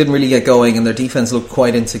game didn't really get going and their defense looked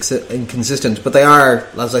quite inconsistent, but they are,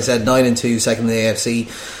 as I said, 9-2, second in the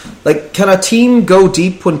AFC. Like, can a team go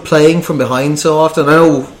deep when playing from behind so often? I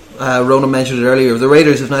know Ronan mentioned it earlier, the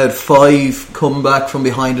Raiders have now had 5 come back from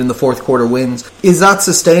behind in the fourth quarter wins. Is that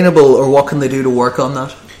sustainable, or what can they do to work on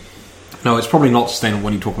that? No, it's probably not sustainable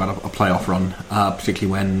when you talk about a playoff run,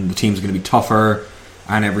 particularly when the team's going to be tougher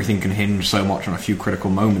and everything can hinge so much on a few critical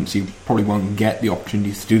moments. You probably won't get the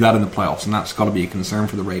opportunities to do that in the playoffs, and that's got to be a concern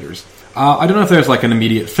for the Raiders. I don't know if there's like an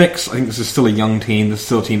immediate fix. I think this is still a young team. This is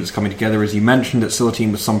still a team that's coming together. As you mentioned, it's still a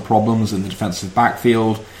team with some problems in the defensive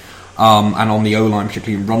backfield, and on the O-line,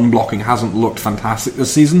 particularly run blocking, hasn't looked fantastic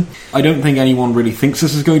this season. I don't think anyone really thinks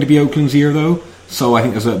this is going to be Oakland's year, though. So I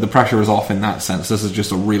think the pressure is off in that sense. This is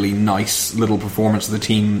just a really nice little performance of the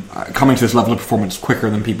team coming to this level of performance quicker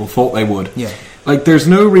than people thought they would. Yeah. Like, there's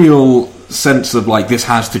no real sense of, like, this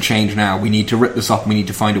has to change now. We need to rip this up. We need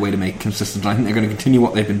to find a way to make it consistent. I think they're going to continue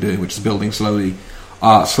what they've been doing, which is building slowly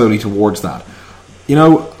towards that. You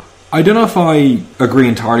know, I don't know if I agree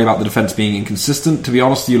entirely about the defense being inconsistent. To be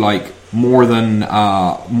honest with you, like, more than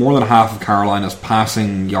half of Carolina's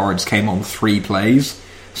passing yards came on 3 plays.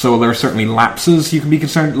 So there are certainly lapses you can be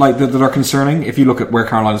concerned, like that are concerning. If you look at where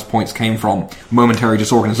Carolina's points came from, momentary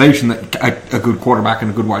disorganization that a good quarterback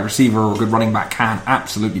and a good wide receiver or a good running back can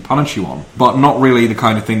absolutely punish you on, but not really the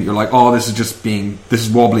kind of thing that you're like, oh, this is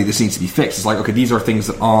wobbly, this needs to be fixed. It's like, okay, these are things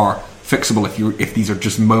that are fixable if these are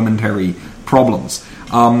just momentary problems.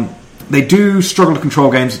 They do struggle to control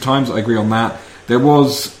games at times. I agree on that. There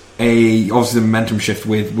was obviously the momentum shift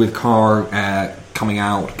with Carr coming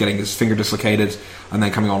out, getting his finger dislocated, and then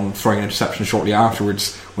coming on and throwing an interception shortly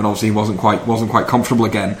afterwards when obviously he wasn't quite comfortable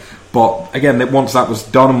again. But again, once that was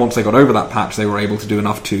done and once they got over that patch, they were able to do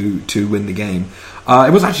enough to win the game.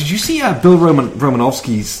 It was actually, did you see Bill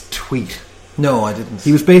Romanowski's tweet? No, I didn't.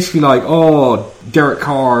 He was basically like, oh, Derek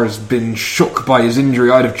Carr's been shook by his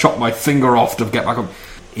injury, I'd have chopped my finger off to get back up.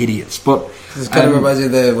 Idiots. But this kind of reminds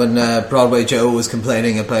me of when Broadway Joe was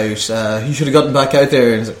complaining about he should have gotten back out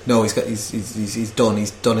there, and no, he's done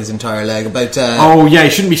his entire leg. About he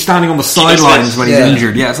shouldn't be standing on the sidelines when he's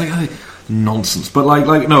injured. Yeah, it's like nonsense. But like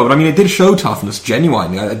no, but I mean, it did show toughness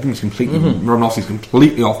genuinely. I think it's completely Romanowski's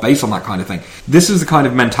completely off base on that kind of thing. This is the kind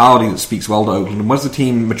of mentality that speaks well to Oakland. And as the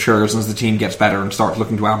team matures and as the team gets better and starts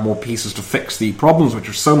looking to add more pieces to fix the problems, which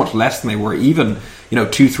are so much less than they were even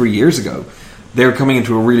 2-3 years ago, they're coming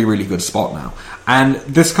into a really, really good spot now. And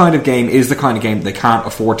this kind of game is the kind of game they can't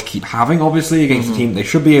afford to keep having, obviously, against a team they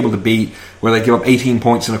should be able to beat, where they give up 18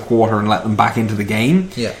 points in a quarter and let them back into the game.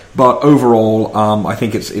 Yeah. But overall, I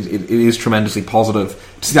think it is tremendously positive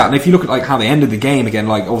to see that. And if you look at like how they ended the game, again,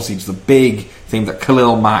 like obviously it's the big thing that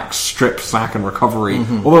Khalil Mack's strip, sack and recovery,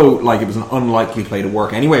 although like it was an unlikely play to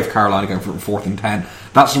work anyway if Carolina going for 4th and 10,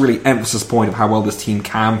 that's a really emphasis point of how well this team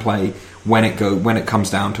can play when it comes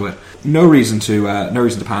down to it. No reason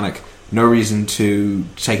to panic. No reason to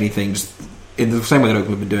take anything. Just in the same way that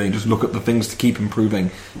Oakland have been doing, just look at the things to keep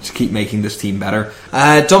improving, to keep making this team better.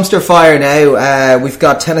 Dumpster fire now. We've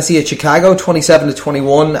got Tennessee at Chicago,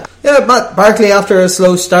 27-21. Yeah, Matt Barkley, after a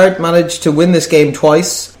slow start, managed to win this game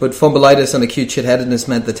twice, but fumbleitis and acute shitheadedness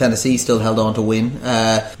meant that Tennessee still held on to win.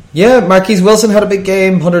 Marquise Wilson had a big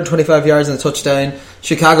game, 125 yards and a touchdown.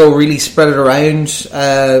 Chicago really spread it around,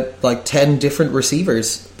 like 10 different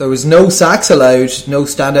receivers. There was no sacks allowed, no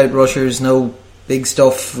standout rushers, no big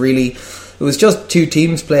stuff really. It was just 2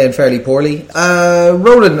 teams playing fairly poorly.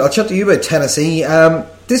 Roland, I'll chat to you about Tennessee.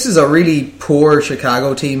 This is a really poor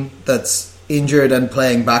Chicago team that's injured and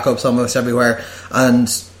playing backups almost everywhere, and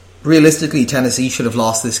realistically Tennessee should have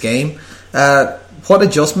lost this game. What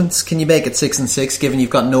adjustments can you make at 6-6, given you've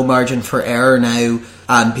got no margin for error now,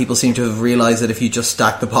 and people seem to have realised that if you just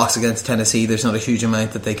stack the box against Tennessee, there's not a huge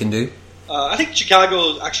amount that they can do? I think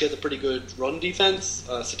Chicago actually has a pretty good run defense.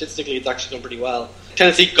 Statistically, it's actually done pretty well.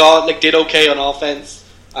 Tennessee did okay on offense.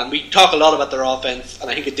 And we talk a lot about their offense, and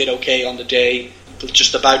I think it did okay on the day, but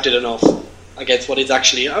just about did enough against what is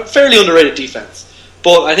actually a fairly underrated defense.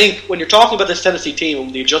 But I think when you're talking about this Tennessee team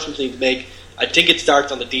and the adjustments they need to make, I think it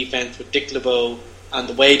starts on the defense with Dick LeBeau and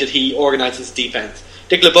the way that he organizes defense.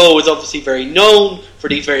 Dick LeBeau is obviously very known for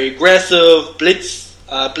these very aggressive,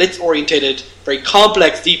 blitz-orientated, very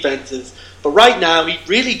complex defenses. But right now, he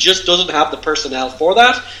really just doesn't have the personnel for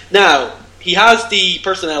that. Now, he has the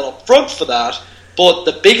personnel up front for that, but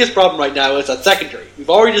the biggest problem right now is at secondary. We've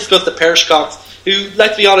already discussed the Parrish Cox, who,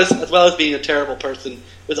 let's be honest, as well as being a terrible person,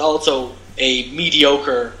 was also a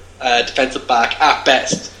mediocre defensive back at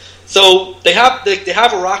best. So they have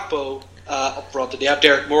Arakpo up front, and they have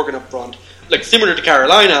Derek Morgan up front. Like, similar to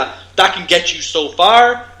Carolina, that can get you so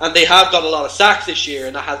far, and they have got a lot of sacks this year,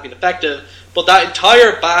 and that has been effective. But that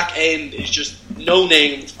entire back end is just no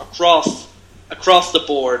names across the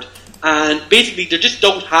board, and basically they just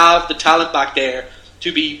don't have the talent back there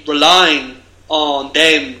to be relying on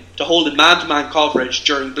them to hold in man-to-man coverage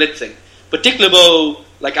during blitzing. But Dick LeBeau,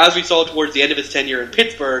 like as we saw towards the end of his tenure in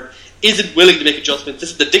Pittsburgh, isn't willing to make adjustments.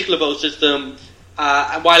 This is the Dick LeBeau system,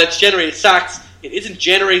 and while it's generated sacks, it isn't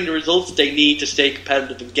generating the results they need to stay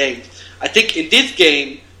competitive in games. I think in this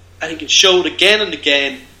game, it showed again and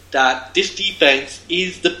again that this defense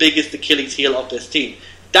is the biggest Achilles heel of this team.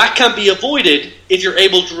 That can be avoided if you're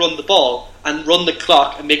able to run the ball and run the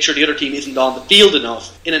clock and make sure the other team isn't on the field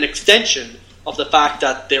enough, in an extension of the fact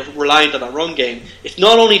that they're reliant on a run game. It's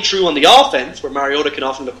not only true on the offense, where Mariota can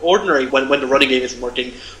often look ordinary when the running game isn't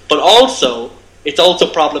working, but it's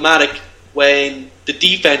also problematic when the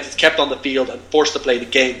defense is kept on the field and forced to play the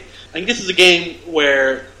game. I think this is a game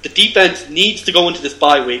where the defense needs to go into this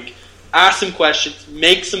bye week, ask some questions,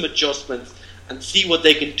 make some adjustments, and see what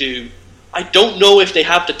they can do. I don't know if they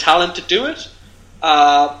have the talent to do it,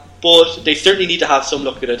 but they certainly need to have some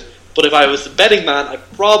look at it. But if I was a betting man, I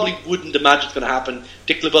probably wouldn't imagine it's going to happen.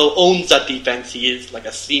 Dick LeBeau owns that defense. He is like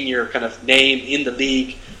a senior kind of name in the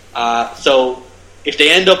league. So if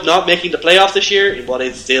they end up not making the playoffs this year, in what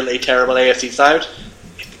is still a terrible AFC South,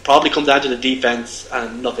 it probably comes down to the defense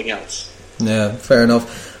and nothing else. Yeah, fair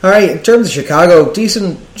enough. Alright, in terms of Chicago,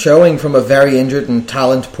 decent showing from a very injured and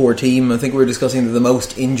talent-poor team. I think we were discussing the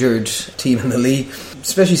most injured team in the league,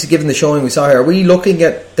 especially given the showing we saw here. Are we looking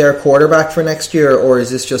at their quarterback for next year, or is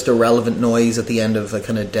this just irrelevant noise at the end of a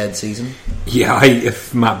kind of dead season? Yeah,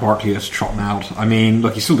 if Matt Barkley is trotting out. I mean,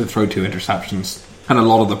 look, he still did throw 2 interceptions, and a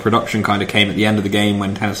lot of the production kind of came at the end of the game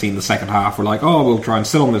when Tennessee in the second half were like, oh, we'll try and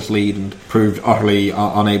sit on this lead, and proved utterly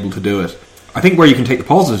unable to do it. I think where you can take the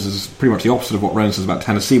positives is pretty much the opposite of what Ronan says about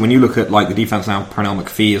Tennessee. When you look at like the defense now, Pernell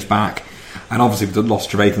McPhee is back, and obviously the loss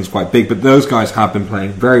of Trevathan's quite big, but those guys have been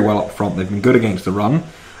playing very well up front. They've been good against the run,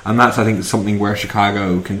 and that's, I think, something where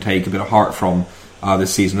Chicago can take a bit of heart from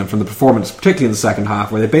this season, and from the performance, particularly in the second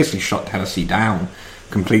half, where they basically shut Tennessee down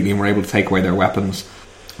completely and were able to take away their weapons.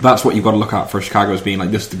 That's what you've got to look at for Chicago as being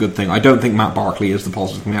like, this is the good thing. I don't think Matt Barkley is the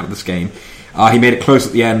positive coming out of this game. He made it close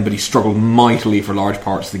at the end, but he struggled mightily for large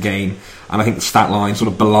parts of the game, and I think the stat line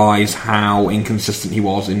sort of belies how inconsistent he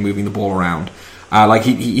was in moving the ball around.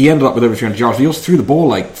 He ended up with over 300 yards, but he also threw the ball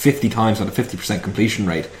like 50 times at a 50% completion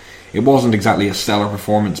rate. It wasn't exactly a stellar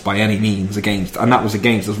performance by any means and that was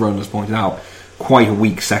against, as Ronan has pointed out, quite a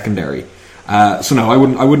weak secondary. So no, I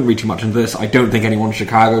wouldn't read too much into this. I don't think anyone in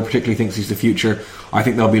Chicago particularly thinks he's the future. I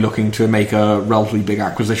think they'll be looking to make a relatively big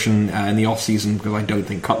acquisition in the off-season, because I don't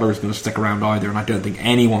think Cutler is going to stick around either, and I don't think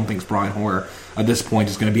anyone thinks Brian Hoyer at this point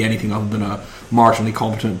is going to be anything other than a marginally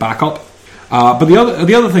competent backup. But the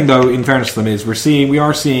other thing, though, in fairness to them, is we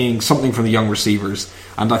are seeing something from the young receivers,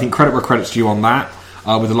 and I think credit where credit's due on that.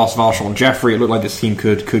 With the loss of Alshon Jeffrey, it looked like this team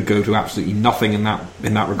could go to absolutely nothing in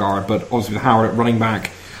that regard. But obviously with Howard at running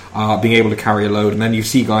back, being able to carry a load, and then you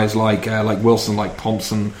see guys like Wilson, like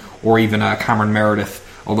Thompson, or even Cameron Meredith,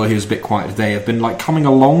 although he was a bit quiet today, have been like coming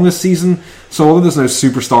along this season. So although there's no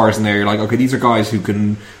superstars in there, you're like, okay, these are guys who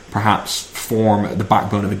can perhaps form the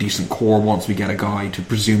backbone of a decent core once we get a guy to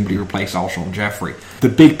presumably replace Alshon Jeffrey. The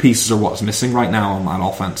big pieces are what's missing right now on that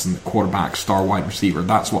offense, and the quarterback, star wide receiver.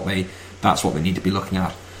 That's what they need to be looking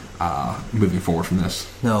at moving forward from this.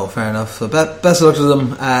 No, fair enough. So best of luck to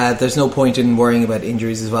them. There's no point in worrying about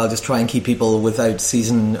injuries as well. Just try and keep people without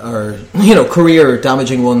season or career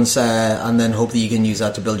damaging ones, and then hope that you can use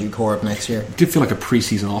that to build your core up next year. It did feel like a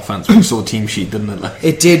pre-season offense when you saw the team sheet, didn't it?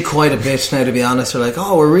 It did quite a bit. Now, to be honest, we're like,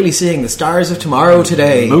 we're really seeing the stars of tomorrow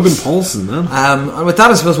today. Logan Paulson, man. And with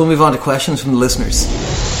that, I suppose we'll move on to questions from the listeners.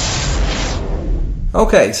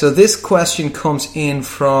 Okay, so this question comes in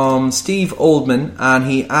from Steve Oldman, and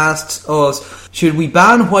he asks us, should we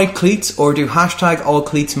ban white cleats or do #all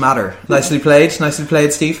cleats matter? Nicely played,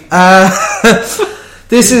 Steve. The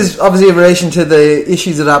This is obviously in relation to the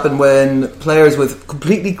issues that happen when players with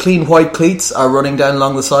completely clean white cleats are running down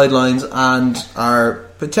along the sidelines and are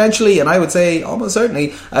potentially, and I would say almost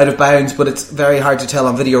certainly, out of bounds, but it's very hard to tell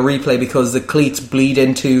on video replay because the cleats bleed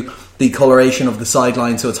into the coloration of the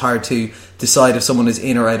sideline, so it's hard to decide if someone is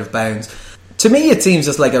in or out of bounds. To me, it seems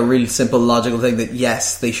just like a really simple, logical thing that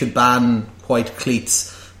yes, they should ban white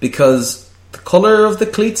cleats because the colour of the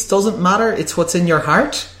cleats doesn't matter, it's what's in your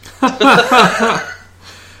heart.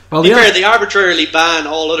 Well, to be fair, they arbitrarily ban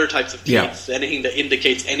all other types of cleats, anything that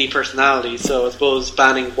indicates any personality, so I suppose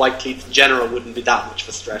banning white cleats in general wouldn't be that much of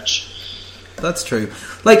a stretch. That's true.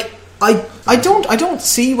 Like, I don't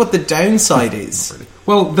see what the downside is.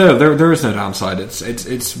 Well, there is no downside.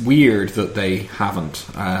 It's weird that they haven't.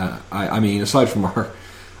 I mean, aside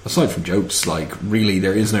from jokes, like really,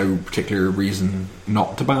 there is no particular reason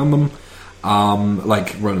not to ban them.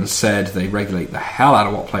 Like Ronan said, they regulate the hell out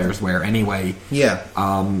of what players wear anyway. Yeah.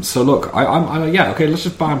 So look, okay, let's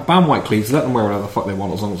just ban white cleats. Let them wear whatever the fuck they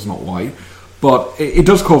want as long as it's not white. But it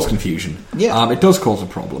does cause confusion. Yeah. It does cause a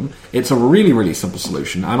problem. It's a really, really simple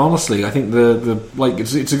solution. And honestly, I think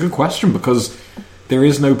it's a good question because there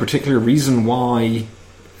is no particular reason why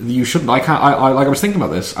you shouldn't. I was thinking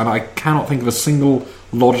about this, and I cannot think of a single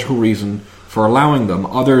logical reason for allowing them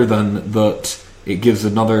other than that it gives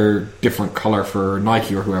another different colour for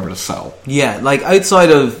Nike or whoever to sell. Yeah, like outside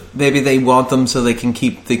of maybe they want them so they can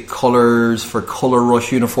keep the colours for Colour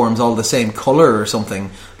Rush uniforms all the same colour or something.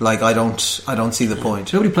 Like I don't see the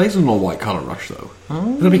point. Nobody plays in an all-white Colour Rush though.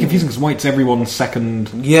 Oh. It'll be confusing because white's everyone's second.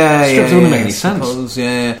 It doesn't make any sense.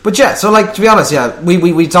 Yeah. But yeah, so like to be honest,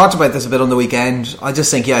 we talked about this a bit on the weekend. I just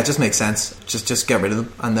think it just makes sense. Just get rid of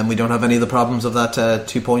them, and then we don't have any of the problems of that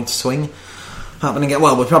 2-point swing happening again.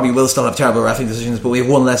 Well, we probably will still have terrible refereeing decisions, but we have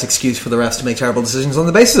one less excuse for the refs to make terrible decisions on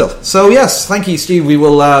the basis of. So yes, thank you, Steve. We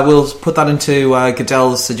will we'll put that into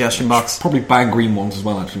Goodell's suggestion box. Probably ban green ones as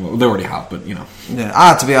well. Actually, well, they already have, but you know.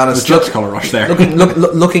 Yeah. To be honest, the Colour Rush there.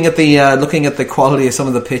 Looking at the quality of some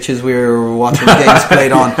of the pitches we were watching the games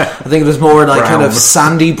played on, I think it was more like kind of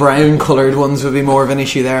sandy brown coloured ones would be more of an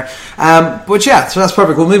issue there. But yeah, so that's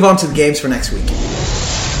perfect. We'll move on to the games for next week.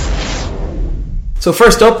 So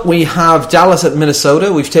first up, we have Dallas at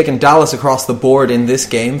Minnesota. We've taken Dallas across the board in this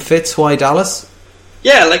game. Fitz, why Dallas?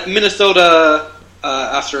 Yeah, like Minnesota,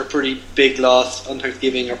 after a pretty big loss on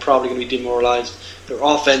Thanksgiving, are probably going to be demoralised. Their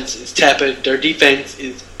offense is tepid. Their defense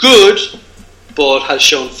is good, but has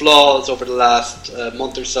shown flaws over the last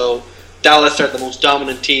month or so. Dallas are the most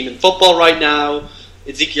dominant team in football right now.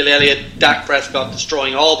 Ezekiel Elliott, Dak Prescott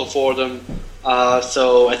destroying all before them.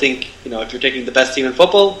 So I think, if you're taking the best team in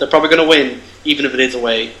football, they're probably going to win, even if it is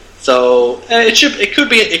away. So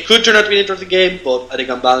it could turn out to be an interesting game, but I think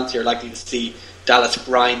on balance you're likely to see Dallas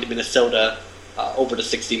grind Minnesota over the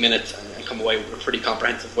 60 minutes and come away with a pretty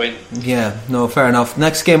comprehensive win. Yeah, no, fair enough.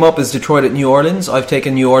 Next game up is Detroit at New Orleans. I've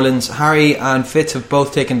taken New Orleans. Harry and Fitz have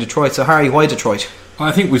both taken Detroit. So Harry, why Detroit?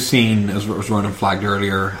 I think we've seen, as Ronan flagged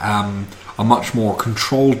earlier, a much more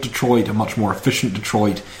controlled Detroit, a much more efficient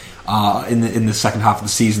Detroit in the second half of the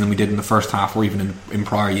season than we did in the first half or even in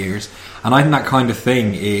prior years. And I think that kind of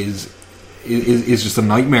thing is just a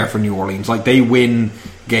nightmare for New Orleans. Like, they win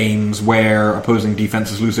games where opposing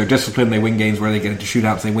defenses lose their discipline, they win games where they get into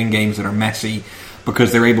shootouts, they win games that are messy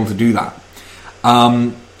because they're able to do that.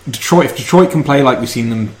 If Detroit can play like we've seen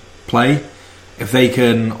them play, if they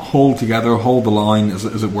can hold together, hold the line as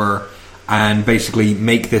it were, and basically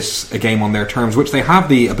make this a game on their terms, which they have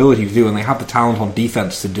the ability to do and they have the talent on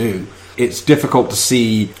defense to do, it's difficult to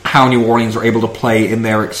see how New Orleans are able to play in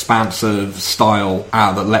their expansive style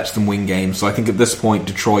that lets them win games. So I think at this point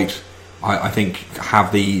Detroit, I think,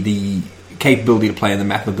 have the capability to play in the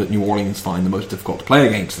method that New Orleans find the most difficult to play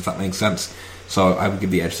against, if that makes sense. So I would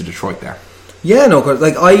give the edge to Detroit there. Yeah, no,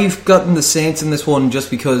 like I've gotten the Saints in this one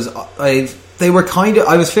just because I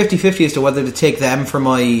was 50-50 as to whether to take them for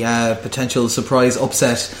my potential surprise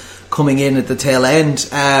upset coming in at the tail end.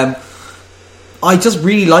 I just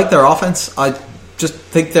really like their offense. I just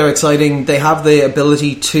think they're exciting. They have the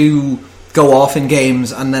ability to go off in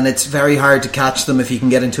games, and then it's very hard to catch them if you can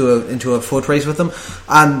get into a foot race with them.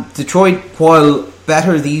 And Detroit, while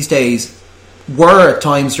better these days, were at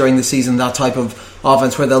times during the season that type of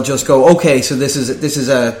offense where they'll just go, okay, so this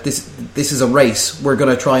is a race. We're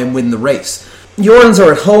going to try and win the race. New Orleans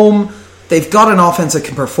are at home. They've got an offense that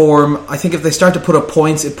can perform. I think if they start to put up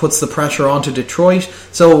points, it puts the pressure onto Detroit.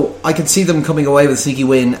 So I can see them coming away with a sneaky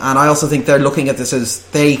win. And I also think they're looking at this as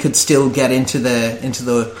they could still get into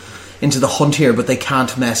the hunt here, but they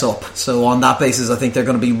can't mess up. So on that basis, I think they're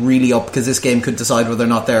going to be really up because this game could decide whether or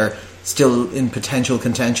not they're still in potential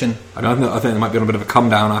contention. I think there might be a bit of a come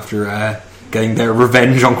down after getting their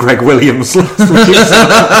revenge on Greg Williams.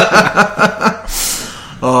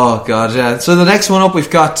 Oh god, yeah. So the next one up,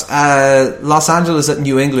 we've got Los Angeles at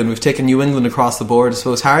New England. We've taken New England across the board, I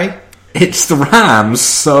suppose. Harry? It's the Rams.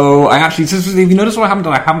 So I actually, if you notice what I haven't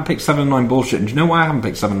done, I haven't picked 7-9 bullshit. And do you know why I haven't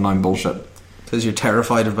picked 7-9 bullshit? Because you're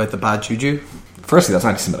terrified about the bad juju? Firstly, that's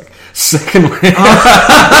anti-Semitic. Secondly,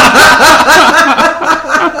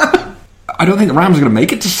 I don't think the Rams are going to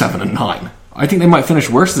make it to 7-9. I think they might finish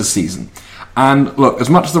worse this season. And look, as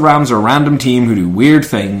much as the Rams are a random team who do weird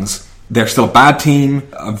things, they're still a bad team,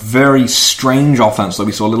 a very strange offense, though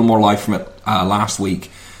we saw a little more life from it last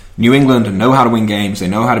week. New England know how to win games, they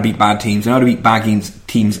know how to beat bad teams, they know how to beat bad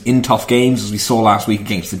teams in tough games, as we saw last week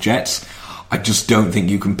against the Jets. I just don't think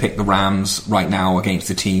you can pick the Rams right now against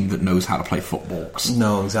a team that knows how to play football.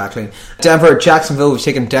 No, exactly. Denver, Jacksonville, we've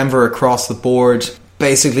taken Denver across the board.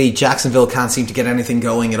 Basically, Jacksonville can't seem to get anything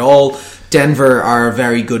going at all. Denver are a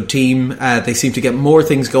very good team. They seem to get more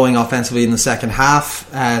things going offensively in the second half,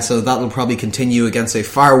 so that will probably continue against a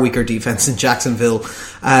far weaker defense in Jacksonville.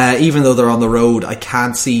 Even though they're on the road, I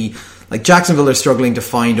can't see... Like, Jacksonville are struggling to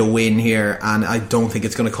find a win here, and I don't think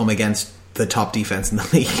it's going to come against the top defense in the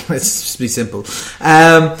league. Let's just be simple.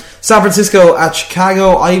 San Francisco at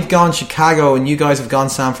Chicago. I've gone Chicago, and you guys have gone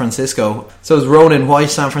San Francisco. So is Ronan White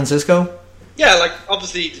San Francisco? Yeah, like,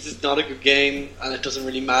 obviously this is not a good game, and it doesn't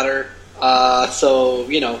really matter. So,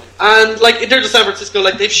 you know. And, like, in terms of San Francisco,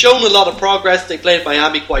 like, they've shown a lot of progress. They played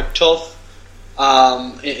Miami quite tough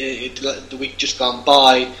the week just gone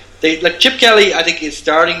by. Chip Kelly, I think, is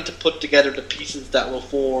starting to put together the pieces that will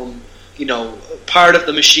form, you know, part of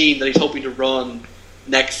the machine that he's hoping to run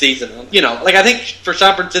next season. You know, like, I think for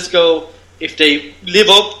San Francisco, if they live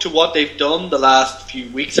up to what they've done the last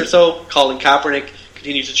few weeks or so, Colin Kaepernick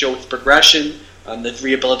continues to show its progression and its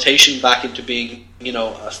rehabilitation back into being, you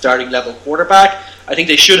know, a starting level quarterback, I think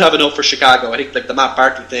they should have enough for Chicago. I think, like, the Matt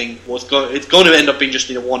Barkley thing it's going to end up being just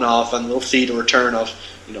a one-off, and we'll see the return of,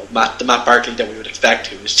 you know, the Matt Barkley that we would expect,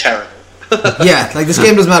 who is terrible. Yeah, like, this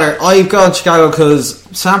game doesn't matter. I've gone Chicago because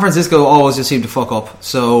San Francisco always just seem to fuck up,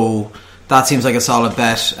 so that seems like a solid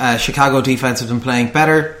bet. Chicago defense has been playing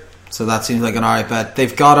better, so that seems like an alright bet.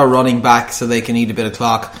 They've got a running back, so they can eat a bit of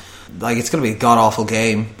clock. Like, it's going to be a god-awful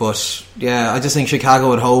game, but yeah, I just think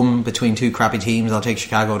Chicago at home, between two crappy teams, I'll take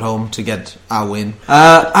Chicago at home to get a win.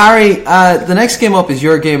 Harry, the next game up is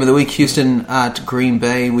your game of the week, Houston at Green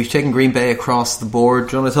Bay. We've taken Green Bay across the board.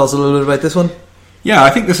 Do you want to tell us a little bit about this one? Yeah, I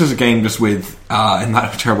think this is a game just with, in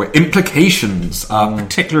that terrible way, implications,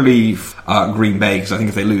 particularly Green Bay, because I think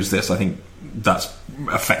if they lose this, I think that's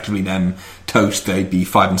effectively them toast. They'd be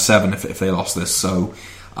 5-7 if they lost this, so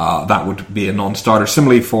that would be a non-starter.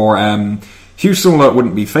 Similarly for Houston, although it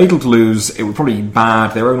wouldn't be fatal to lose, it would probably be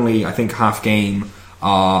bad. They're only, I think, half game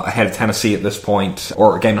ahead of Tennessee at this point,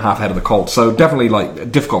 or a game and a half ahead of the Colts, so definitely,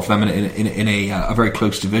 like, difficult for them in a very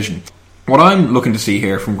close division. What I'm looking to see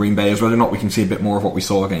here from Green Bay is whether or not we can see a bit more of what we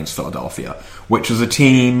saw against Philadelphia, which was a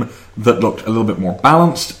team that looked a little bit more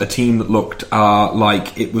balanced, a team that looked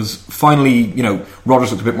like it was finally, you know,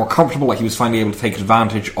 Rodgers looked a bit more comfortable, like he was finally able to take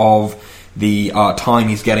advantage of the time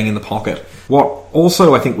he's getting in the pocket. What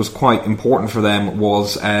also I think was quite important for them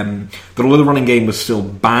was that although the running game was still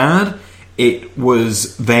bad, it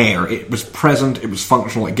was there, it was present, it was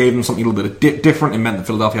functional, it gave them something a little bit different. It meant that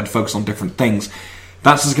Philadelphia had to focus on different things.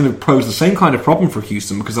 That's just going to pose the same kind of problem for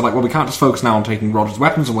Houston, because they're like, well, we can't just focus now on taking Rodgers'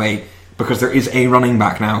 weapons away, because there is a running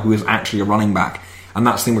back now who is actually a running back, and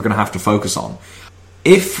that's the thing we're going to have to focus on.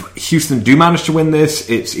 If Houston do manage to win this,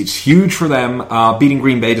 it's huge for them. Beating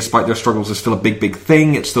Green Bay, despite their struggles, is still a big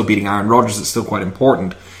thing. It's still beating Aaron Rodgers. It's still quite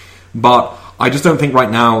important. But I just don't think right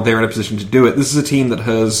now they're in a position to do it. This is a team that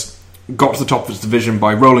has got to the top of its division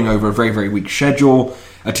by rolling over a very, very weak schedule.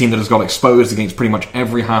 A team that has got exposed against pretty much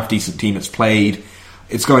every half-decent team it's played.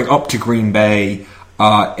 It's going up to Green Bay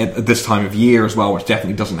at this time of year as well, which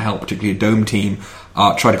definitely doesn't help, particularly a dome team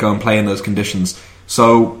try to go and play in those conditions.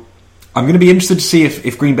 So I'm going to be interested to see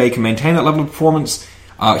if Green Bay can maintain that level of performance.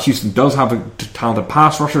 Houston does have talented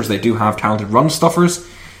pass rushers. They do have talented run stuffers.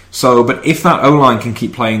 So, but if that O-line can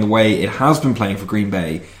keep playing the way it has been playing for Green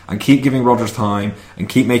Bay and keep giving Rodgers time and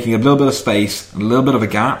keep making a little bit of space and a little bit of a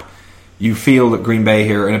gap, you feel that Green Bay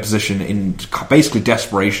here are in a position in basically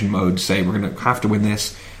desperation mode to say we're going to have to win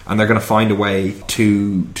this, and they're going to find a way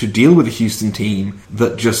to deal with a Houston team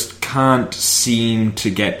that just can't seem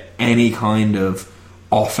to get any kind of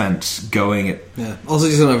offense going. Also,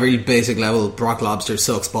 just on a really basic level, Brock Lobster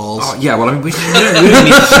sucks balls. Oh, yeah, well, I mean, we don't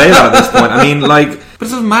need to say that at this point. I mean, like, but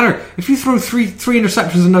it doesn't matter. If you throw three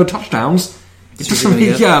interceptions and no touchdowns, it's just no,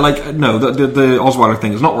 the Osweiler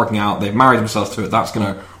thing is not working out. They've married themselves to it. That's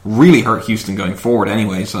going to really hurt Houston going forward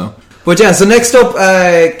anyway, so... But yeah, so next up,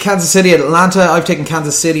 Kansas City, Atlanta. I've taken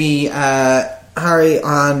Kansas City. Harry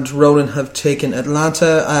and Ronan have taken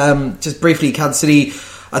Atlanta. Just briefly, Kansas City,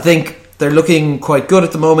 I think they're looking quite good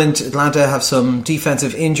at the moment. Atlanta have some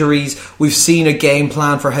defensive injuries. We've seen a game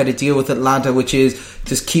plan for how to deal with Atlanta, which is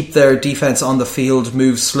just keep their defense on the field,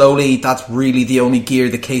 move slowly. That's really the only gear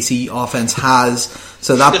the KC offense has.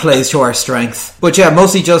 So that plays to our strength. But yeah,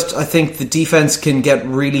 mostly just, I think the defense can get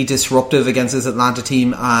really disruptive against this Atlanta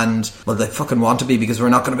team, and, well, they fucking want to be, because we're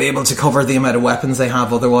not going to be able to cover the amount of weapons they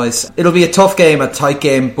have otherwise. It'll be a tough game, a tight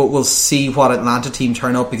game, but we'll see what Atlanta team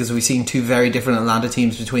turn up, because we've seen two very different Atlanta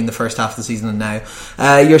teams between the first half of the season and now.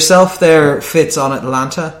 Yourself there, Fitz, on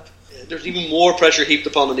Atlanta? There's even more pressure heaped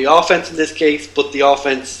upon the offense in this case, but the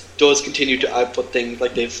offense does continue to output things.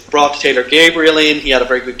 Like, they've brought Taylor Gabriel in. He had a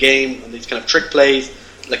very good game on these kind of trick plays.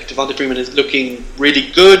 Like, Devonta Freeman is looking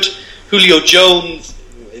really good. Julio Jones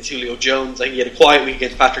is Julio Jones. I think he had a quiet week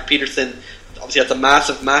against Patrick Peterson. Obviously, that's a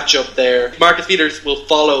massive matchup there. Marcus Peters will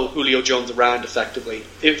follow Julio Jones around effectively.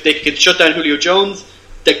 If they can shut down Julio Jones,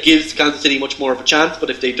 that gives Kansas City much more of a chance, but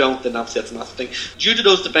if they don't, then obviously that's a massive thing. Due to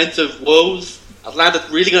those defensive woes, Atlanta's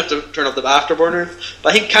really going to have to turn up the afterburners.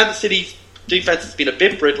 But I think Kansas City's defense has been a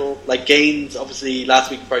bit brittle. Like, Gaines, obviously, last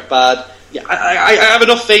week was quite bad. Yeah, I have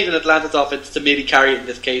enough faith in Atlanta's offense to maybe carry it in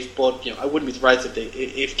this case, but I wouldn't be surprised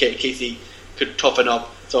if KC could toughen up.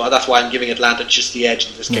 So that's why I'm giving Atlanta just the edge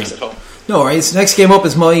in this case at home. No worries. Next game up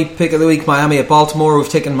is my pick of the week, Miami at Baltimore. We've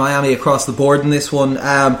taken Miami across the board in this one.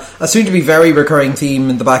 A soon-to-be very recurring theme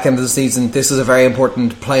in the back end of the season. This is a very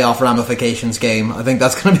important playoff ramifications game. I think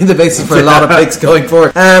that's going to be the basis for a lot of picks going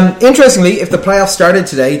forward. Interestingly, if the playoffs started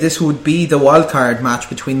today, this would be the wildcard match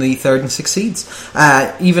between the 3rd and 6th seeds,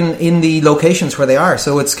 even in the locations where they are.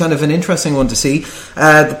 So it's kind of an interesting one to see.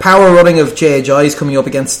 The power running of JHI is coming up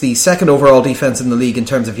against the 2nd overall defence in the league in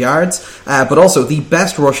terms of yards, but also the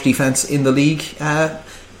best rush defence in the league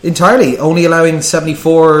entirely, only allowing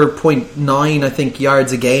 74.9 I think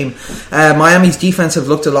yards a game. Miami's defense have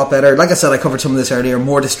looked a lot better. Like I said, I covered some of this earlier,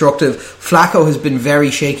 more destructive. Flacco has been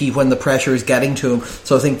very shaky when the pressure is getting to him,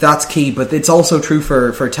 so I think that's key, but it's also true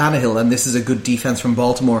for Tannehill, and this is a good defense from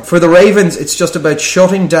Baltimore. For the Ravens, it's just about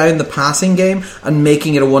shutting down the passing game and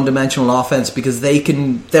making it a one-dimensional offense, because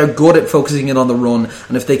they're good at focusing it on the run,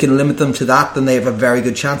 and if they can limit them to that, then they have a very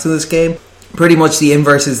good chance in this game. Pretty much the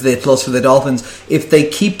inverse is the plus for the Dolphins. If they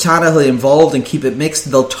keep Tannehill involved and keep it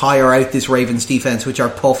mixed, they'll tire out this Ravens defense, which are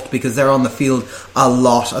puffed because they're on the field a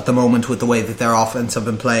lot at the moment with the way that their offense have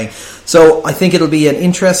been playing. So I think it'll be an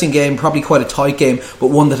interesting game, probably quite a tight game, but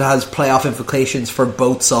one that has playoff implications for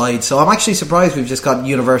both sides. So I'm actually surprised we've just got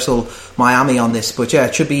universal Miami on this, but yeah,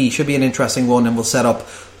 it should be an interesting one, and we'll set up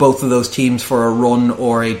both of those teams for a run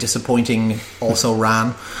or a disappointing also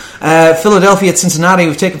ran. Philadelphia at Cincinnati.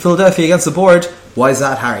 We've taken Philadelphia against the board. Why is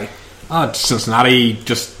that, Harry? Cincinnati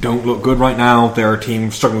just don't look good right now. Their team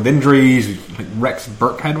struggling with injuries. Rex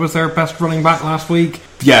Burkhead was their best running back last week.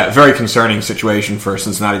 Yeah, very concerning situation for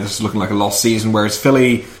Cincinnati. This is looking like a lost season, whereas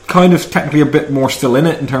Philly kind of technically a bit more still in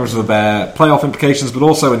it in terms of playoff implications, but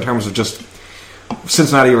also in terms of just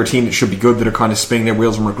Cincinnati are a team that should be good, that are kind of spinning their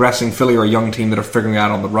wheels and regressing. Philly are a young team that are figuring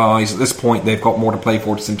out on the rise. At this point, they've got more to play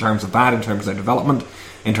for just in terms of that, in terms of their development,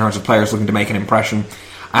 in terms of players looking to make an impression.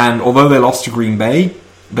 And although they lost to Green Bay,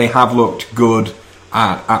 they have looked good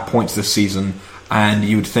at points this season. And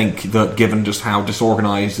you would think that given just how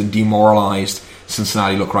disorganised and demoralised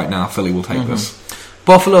Cincinnati look right now, Philly will take this.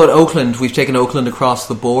 Buffalo at Oakland. We've taken Oakland across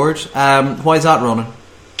the board. Why is that, Ronan?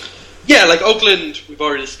 Yeah, like Oakland, we've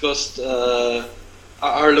already discussed,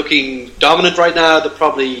 are looking dominant right now. They're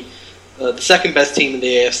probably the second best team in the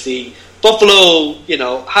AFC. Buffalo,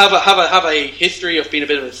 have a history of being a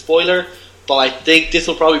bit of a spoiler, but I think this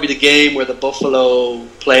will probably be the game where the Buffalo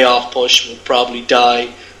playoff push will probably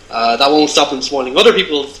die. That won't stop them spoiling other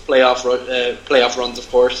people's playoff runs, of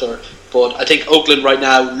course. But I think Oakland right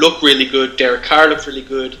now look really good. Derek Carr looks really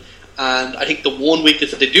good. And I think the one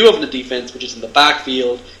weakness that they do have in the defense, which is in the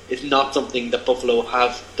backfield, is not something that Buffalo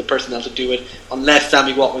have the personnel to do it, unless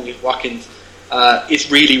Sammy Watkins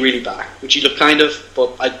is really, really back, which he looked kind of,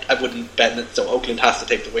 but I wouldn't bet it, so Oakland has to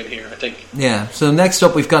take the win here, I think. Yeah, so next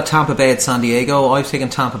up we've got Tampa Bay at San Diego. I've taken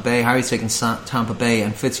Tampa Bay, Harry's taken Tampa Bay,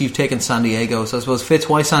 and Fitz, you've taken San Diego. So I suppose, Fitz,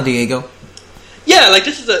 why San Diego? Yeah, like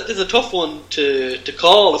this is a tough one to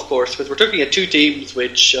call, of course, because we're looking at two teams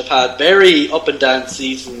which have had very up and down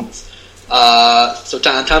seasons. So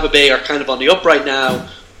Tampa Bay are kind of on the up right now,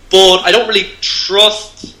 but I don't really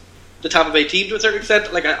trust the Tampa Bay team to a certain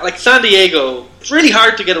extent. Like San Diego, it's really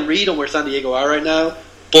hard to get a read on where San Diego are right now,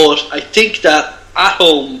 but I think that at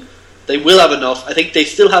home they will have enough. I think they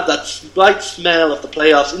still have that slight smell of the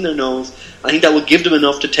playoffs in their nose. I think that will give them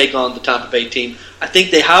enough to take on the Tampa Bay team. I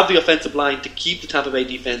think they have the offensive line to keep the Tampa Bay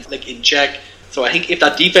defense in check. So I think if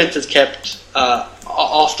that defense is kept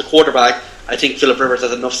off the quarterback, I think Phillip Rivers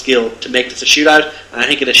has enough skill to make this a shootout. And I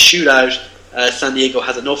think in a shootout, San Diego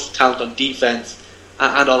has enough talent on defense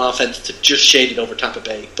and on offense to just shade it over Tampa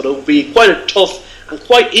Bay. But it will be quite a tough and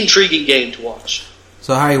quite intriguing game to watch.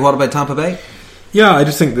 So Harry, what about Tampa Bay? Yeah, I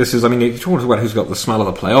just think this is, if you talk about who's got the smell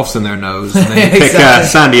of the playoffs in their nose, and then you pick exactly.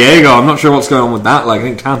 San Diego, I'm not sure what's going on with that. I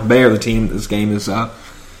think Tampa Bay are the team that this game is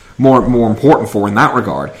more important for in that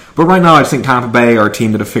regard. But right now I just think Tampa Bay are a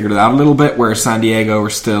team that have figured it out a little bit, whereas San Diego are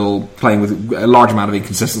still playing with a large amount of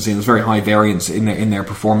inconsistency and there's very high variance in their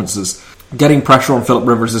performances. Getting pressure on Phillip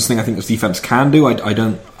Rivers is the thing I think this defense can do. I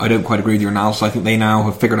don't quite agree with your analysis. I think they now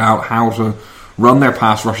have figured out how to run their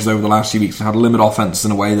pass rushes over the last few weeks and how to limit offense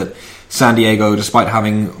in a way that San Diego, despite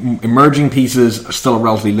having emerging pieces, are still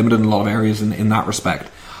relatively limited in a lot of areas in that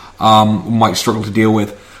respect, might struggle to deal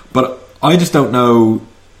with. But I just don't know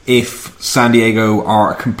if San Diego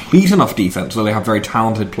are a complete enough defense, though they have very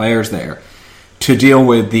talented players there, to deal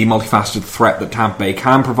with the multifaceted threat that Tampa Bay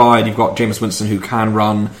can provide. You've got Jameis Winston, who can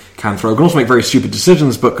run, can throw, can also make very stupid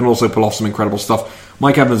decisions, but can also pull off some incredible stuff.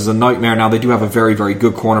 Mike Evans is a nightmare now. They do have a very, very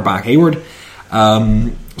good cornerback, Hayward.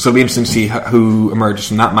 So it'll be interesting to see who emerges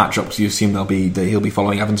from that matchup, because you assume he'll be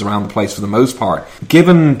following Evans around the place for the most part.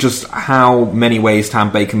 Given just how many ways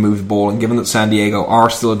Tampa Bay can move the ball, and given that San Diego are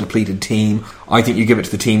still a depleted team, I think you give it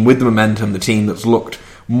to the team with the momentum, the team that's looked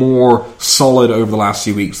more solid over the last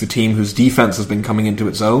few weeks, the team whose defense has been coming into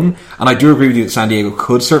its own. And I do agree with you that San Diego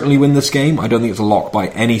could certainly win this game. I don't think it's a lock by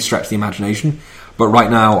any stretch of the imagination. But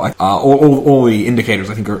right now, all the indicators,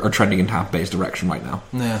 I think, are trending in Tampa Bay's direction right now.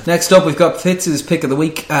 Yeah. Next up, we've got Fitz's pick of the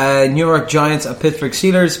week. New York Giants and Pittsburgh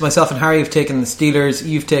Steelers. Myself and Harry have taken the Steelers.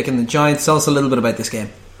 You've taken the Giants. Tell us a little bit about this game.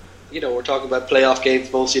 We're talking about playoff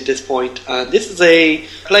games mostly at this point. And this is a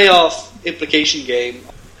playoff implication game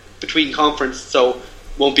between conference, so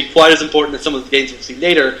won't be quite as important as some of the games we'll see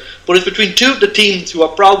later. But it's between two of the teams who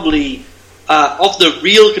are probably of the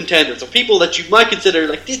real contenders, of people that you might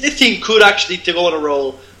consider this team could actually, to go on a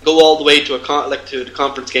roll, go all the way to to the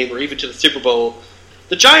conference game or even to the Super Bowl.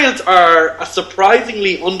 The Giants are a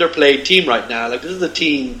surprisingly underplayed team right now. This is a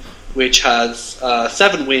team which has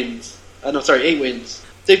 8 wins.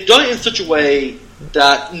 They've done it in such a way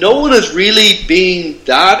that no one is really being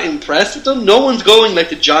that impressed with them. No one's going like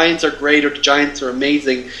the Giants are great or the Giants are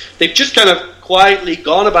amazing. They've just kind of quietly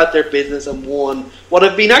gone about their business and won what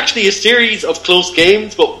have been actually a series of close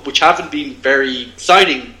games, but which haven't been very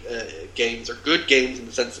exciting games or good games in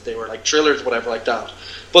the sense that they were like thrillers or whatever like that.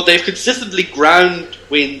 But they've consistently ground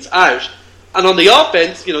wins out. And on the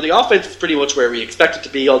offense, the offense is pretty much where we expect it to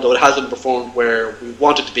be, although it hasn't performed where we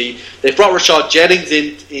want it to be. They've brought Rashad Jennings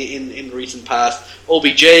in the recent past.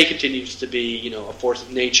 OBJ continues to be, a force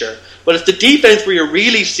of nature. But it's the defense where you're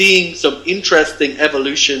really seeing some interesting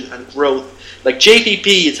evolution and growth. Like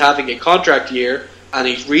JPP is having a contract year, and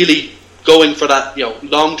he's really going for that,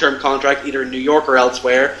 long-term contract either in New York or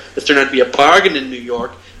elsewhere. It's turned out to be a bargain in New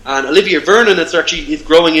York. And Olivier Vernon is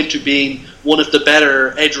growing into being one of the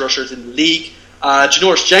better edge rushers in the league.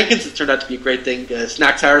 Janoris Jenkins has turned out to be a great thing.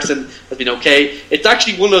 Snacks Harrison has been okay. It's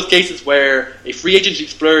actually one of those cases where a free agency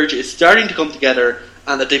splurge is starting to come together,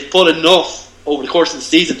 and that they've put enough over the course of the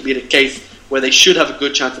season to be the case where they should have a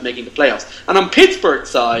good chance of making the playoffs. And on Pittsburgh's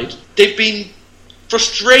side, they've been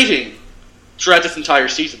frustrating throughout this entire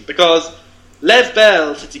season, because Lev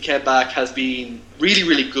Bell, since he came back, has been really,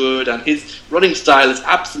 really good, and his running style is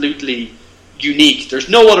absolutely unique. There's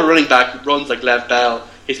no other running back who runs like Lev Bell.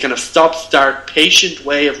 His kind of stop-start, patient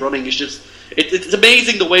way of running is just... It's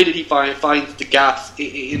amazing the way that he finds the gaps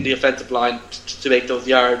in the offensive line to make those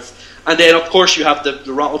yards. And then, of course, you have the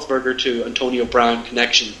Roethlisberger to Antonio Brown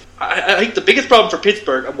connection. I think the biggest problem for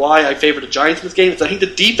Pittsburgh, and why I favour the Giants in this game, is I think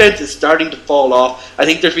the defense is starting to fall off. I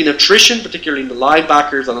think there's been attrition, particularly in the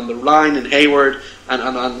linebackers and on the line, and Hayward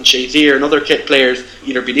and Shazier and other players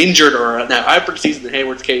either been injured or are now out for the season in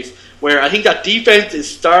Hayward's case, where I think that defense is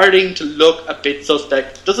starting to look a bit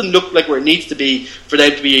suspect. It doesn't look like where it needs to be for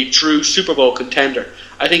them to be a true Super Bowl contender.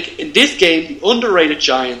 I think in this game, the underrated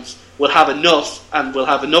Giants will have enough, and will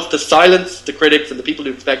have enough to silence the critics and the people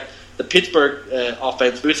who expect the Pittsburgh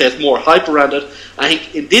offense. We would say it's more hype around it. I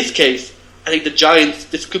think in this case, I think the Giants,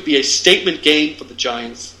 this could be a statement game for the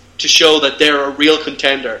Giants to show that they're a real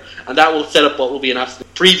contender, and that will set up what will be an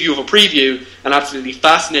absolute preview of a preview, an absolutely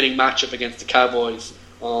fascinating matchup against the Cowboys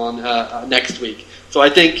on next week. So I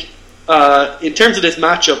think in terms of this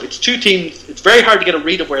matchup, it's two teams, it's very hard to get a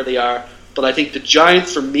read of where they are, but I think the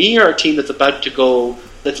Giants, for me, are a team that's about to go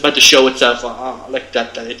that's about to show itself, like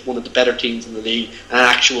that it's one of the better teams in the league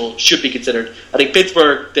and should be considered. I think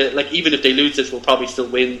Pittsburgh, even if they lose this, will probably still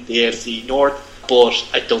win the AFC North, but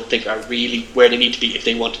I don't think are really where they need to be if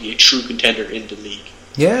they want to be a true contender in the league.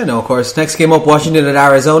 Yeah, no, of course. Next game up, Washington at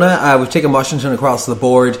Arizona. We've taken Washington across the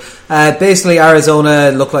board. Basically,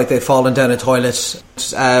 Arizona look like they've fallen down a toilet.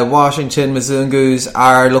 Washington Mzungus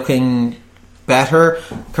are looking better.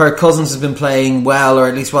 Kirk Cousins has been playing well, or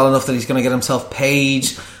at least well enough that he's going to get himself paid.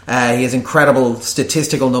 He has incredible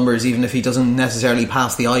statistical numbers, even if he doesn't necessarily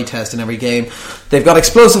pass the eye test in every game. They've got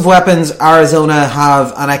explosive weapons. Arizona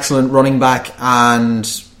have an excellent running back, and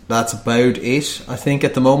that's about it, I think,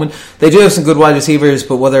 at the moment. They do have some good wide receivers,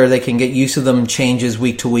 but whether they can get used to them changes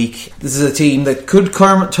week to week. This is a team that could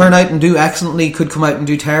turn out and do excellently, could come out and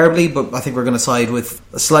do terribly, but I think we're going to side with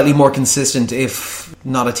a slightly more consistent, if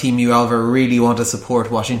not a team you ever really want to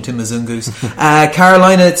support, Washington Mzungus.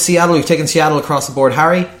 Carolina at Seattle. We've taken Seattle across the board.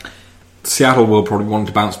 Harry? Seattle will probably want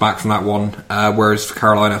to bounce back from that one, whereas for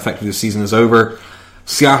Carolina, effectively the season is over.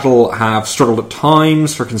 Seattle have struggled at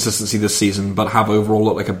times for consistency this season, but have overall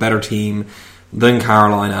looked like a better team than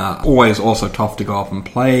Carolina. Always also tough to go up and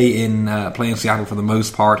play in Seattle for the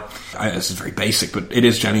most part. This is very basic, but it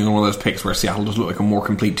is genuinely one of those picks where Seattle does look like a more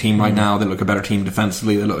complete team right now. They look a better team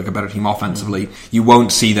defensively. They look like a better team offensively. You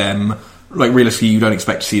won't see them, realistically, you don't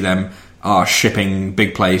expect to see them shipping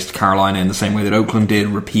big plays to Carolina in the same way that Oakland did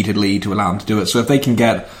repeatedly to allow them to do it. So if they can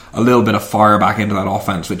get a little bit of fire back into that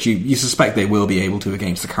offense, which you suspect they will be able to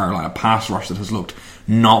against the Carolina pass rush that has looked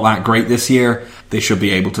not that great this year, they should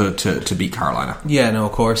be able to beat Carolina. Yeah, no,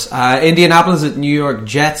 of course. Indianapolis at New York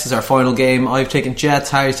Jets is our final game. I've taken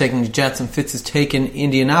Jets, Harry's taken the Jets, and Fitz has taken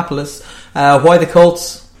Indianapolis. Why the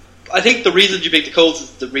Colts? I think the reason you pick the Colts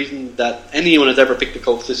is the reason that anyone has ever picked the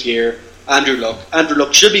Colts this year. Andrew Luck. Andrew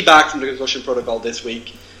Luck should be back from the concussion protocol this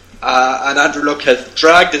week. And Andrew Luck has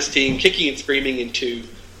dragged his team kicking and screaming into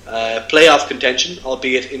playoff contention,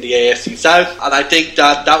 albeit in the AFC South. And I think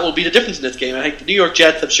that will be the difference in this game. I think the New York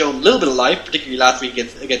Jets have shown a little bit of life, particularly last week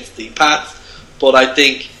against the Pats. But I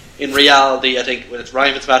think in reality, when it's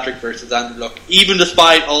Ryan Fitzpatrick versus Andrew Luck, even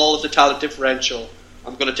despite all of the talent differential,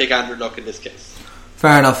 I'm going to take Andrew Luck in this case.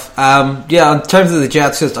 Fair enough. In terms of the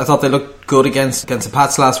Jets, I thought they looked good against the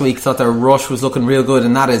Pats last week. Thought their rush was looking real good,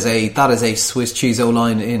 and that is a Swiss cheese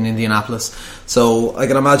O-line in Indianapolis. So I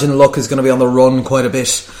can imagine Luck is going to be on the run quite a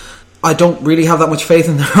bit. I don't really have that much faith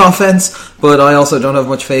in their offense, but I also don't have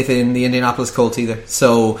much faith in the Indianapolis Colts either.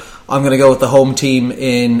 So I'm going to go with the home team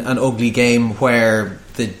in an ugly game where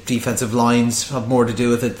the defensive lines have more to do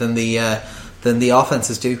with it than the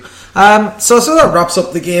offenses do. So that wraps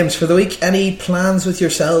up the games for the week. Any plans with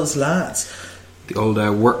yourselves, lads? The old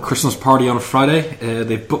work Christmas party on Friday.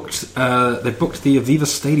 They've booked the Aviva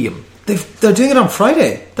Stadium. They're doing it on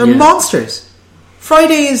Friday. They're monsters.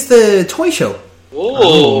 Friday is the toy show.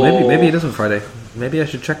 Oh, maybe it isn't Friday. Maybe I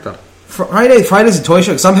should check that. Friday's a toy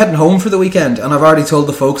show because I'm heading home for the weekend, and I've already told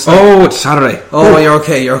the folks. It's Saturday. Oh, you're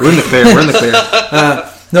okay. We're in the clear.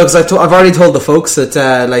 No, because I've already told the folks that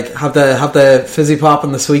have the fizzy pop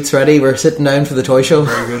and the sweets ready. We're sitting down for the toy show.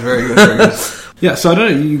 Very good. Yeah, so I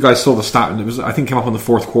don't know. You guys saw the stat, and it was came up in the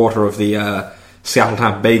fourth quarter of the Seattle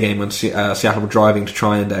Tampa Bay game when Seattle were driving to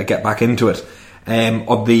try and get back into it.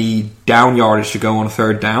 Of the down yardage to go on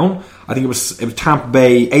third down, I think it was Tampa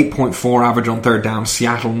Bay 8.4 average on third down,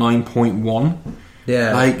 Seattle 9.1.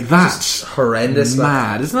 Yeah, that's horrendous,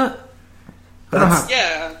 mad, isn't it?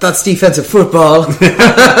 That's defensive football.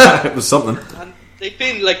 It was something. And they've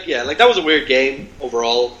been that was a weird game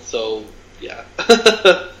overall. So yeah,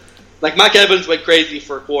 Mac Evans went crazy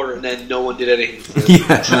for a quarter and then no one did anything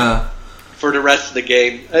for the rest of the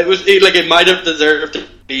game. It might have deserved to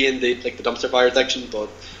be in the dumpster fire section, but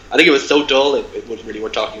I think it was so dull it wasn't really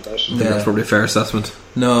worth talking about. Yeah, that's probably a fair assessment.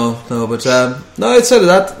 No, but outside of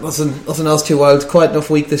that, nothing else too wild. Quite enough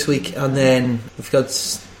week this week, and then we've got.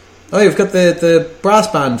 You've got the brass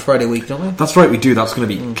band Friday week, don't we? That's right, we do. That's going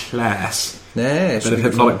to be class. Yeah, bit of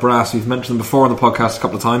hypnotic brass. We've mentioned them before on the podcast a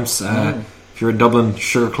couple of times. If you're in Dublin,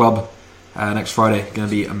 Sugar Club, next Friday, going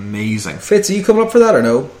to be amazing. Fitz, are you coming up for that or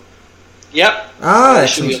no? Yep.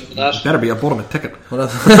 Excellent. Better be. I bought him a ticket.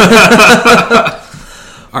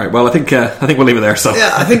 All right. Well, I think we'll leave it there. So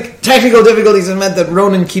yeah, I think technical difficulties have meant that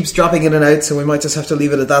Ronan keeps dropping in and out, so we might just have to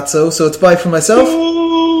leave it at that. So it's bye from myself.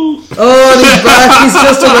 Oh, and he's back. He's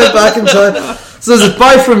just right back in time. So it's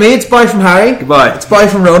bye from me. It's bye from Harry. Goodbye. It's bye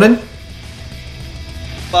from Ronan.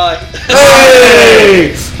 Bye.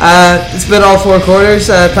 Hey! It's been all 4 quarters.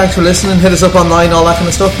 Thanks for listening. Hit us up online, all that kind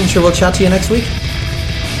of stuff. And sure, we'll chat to you next week.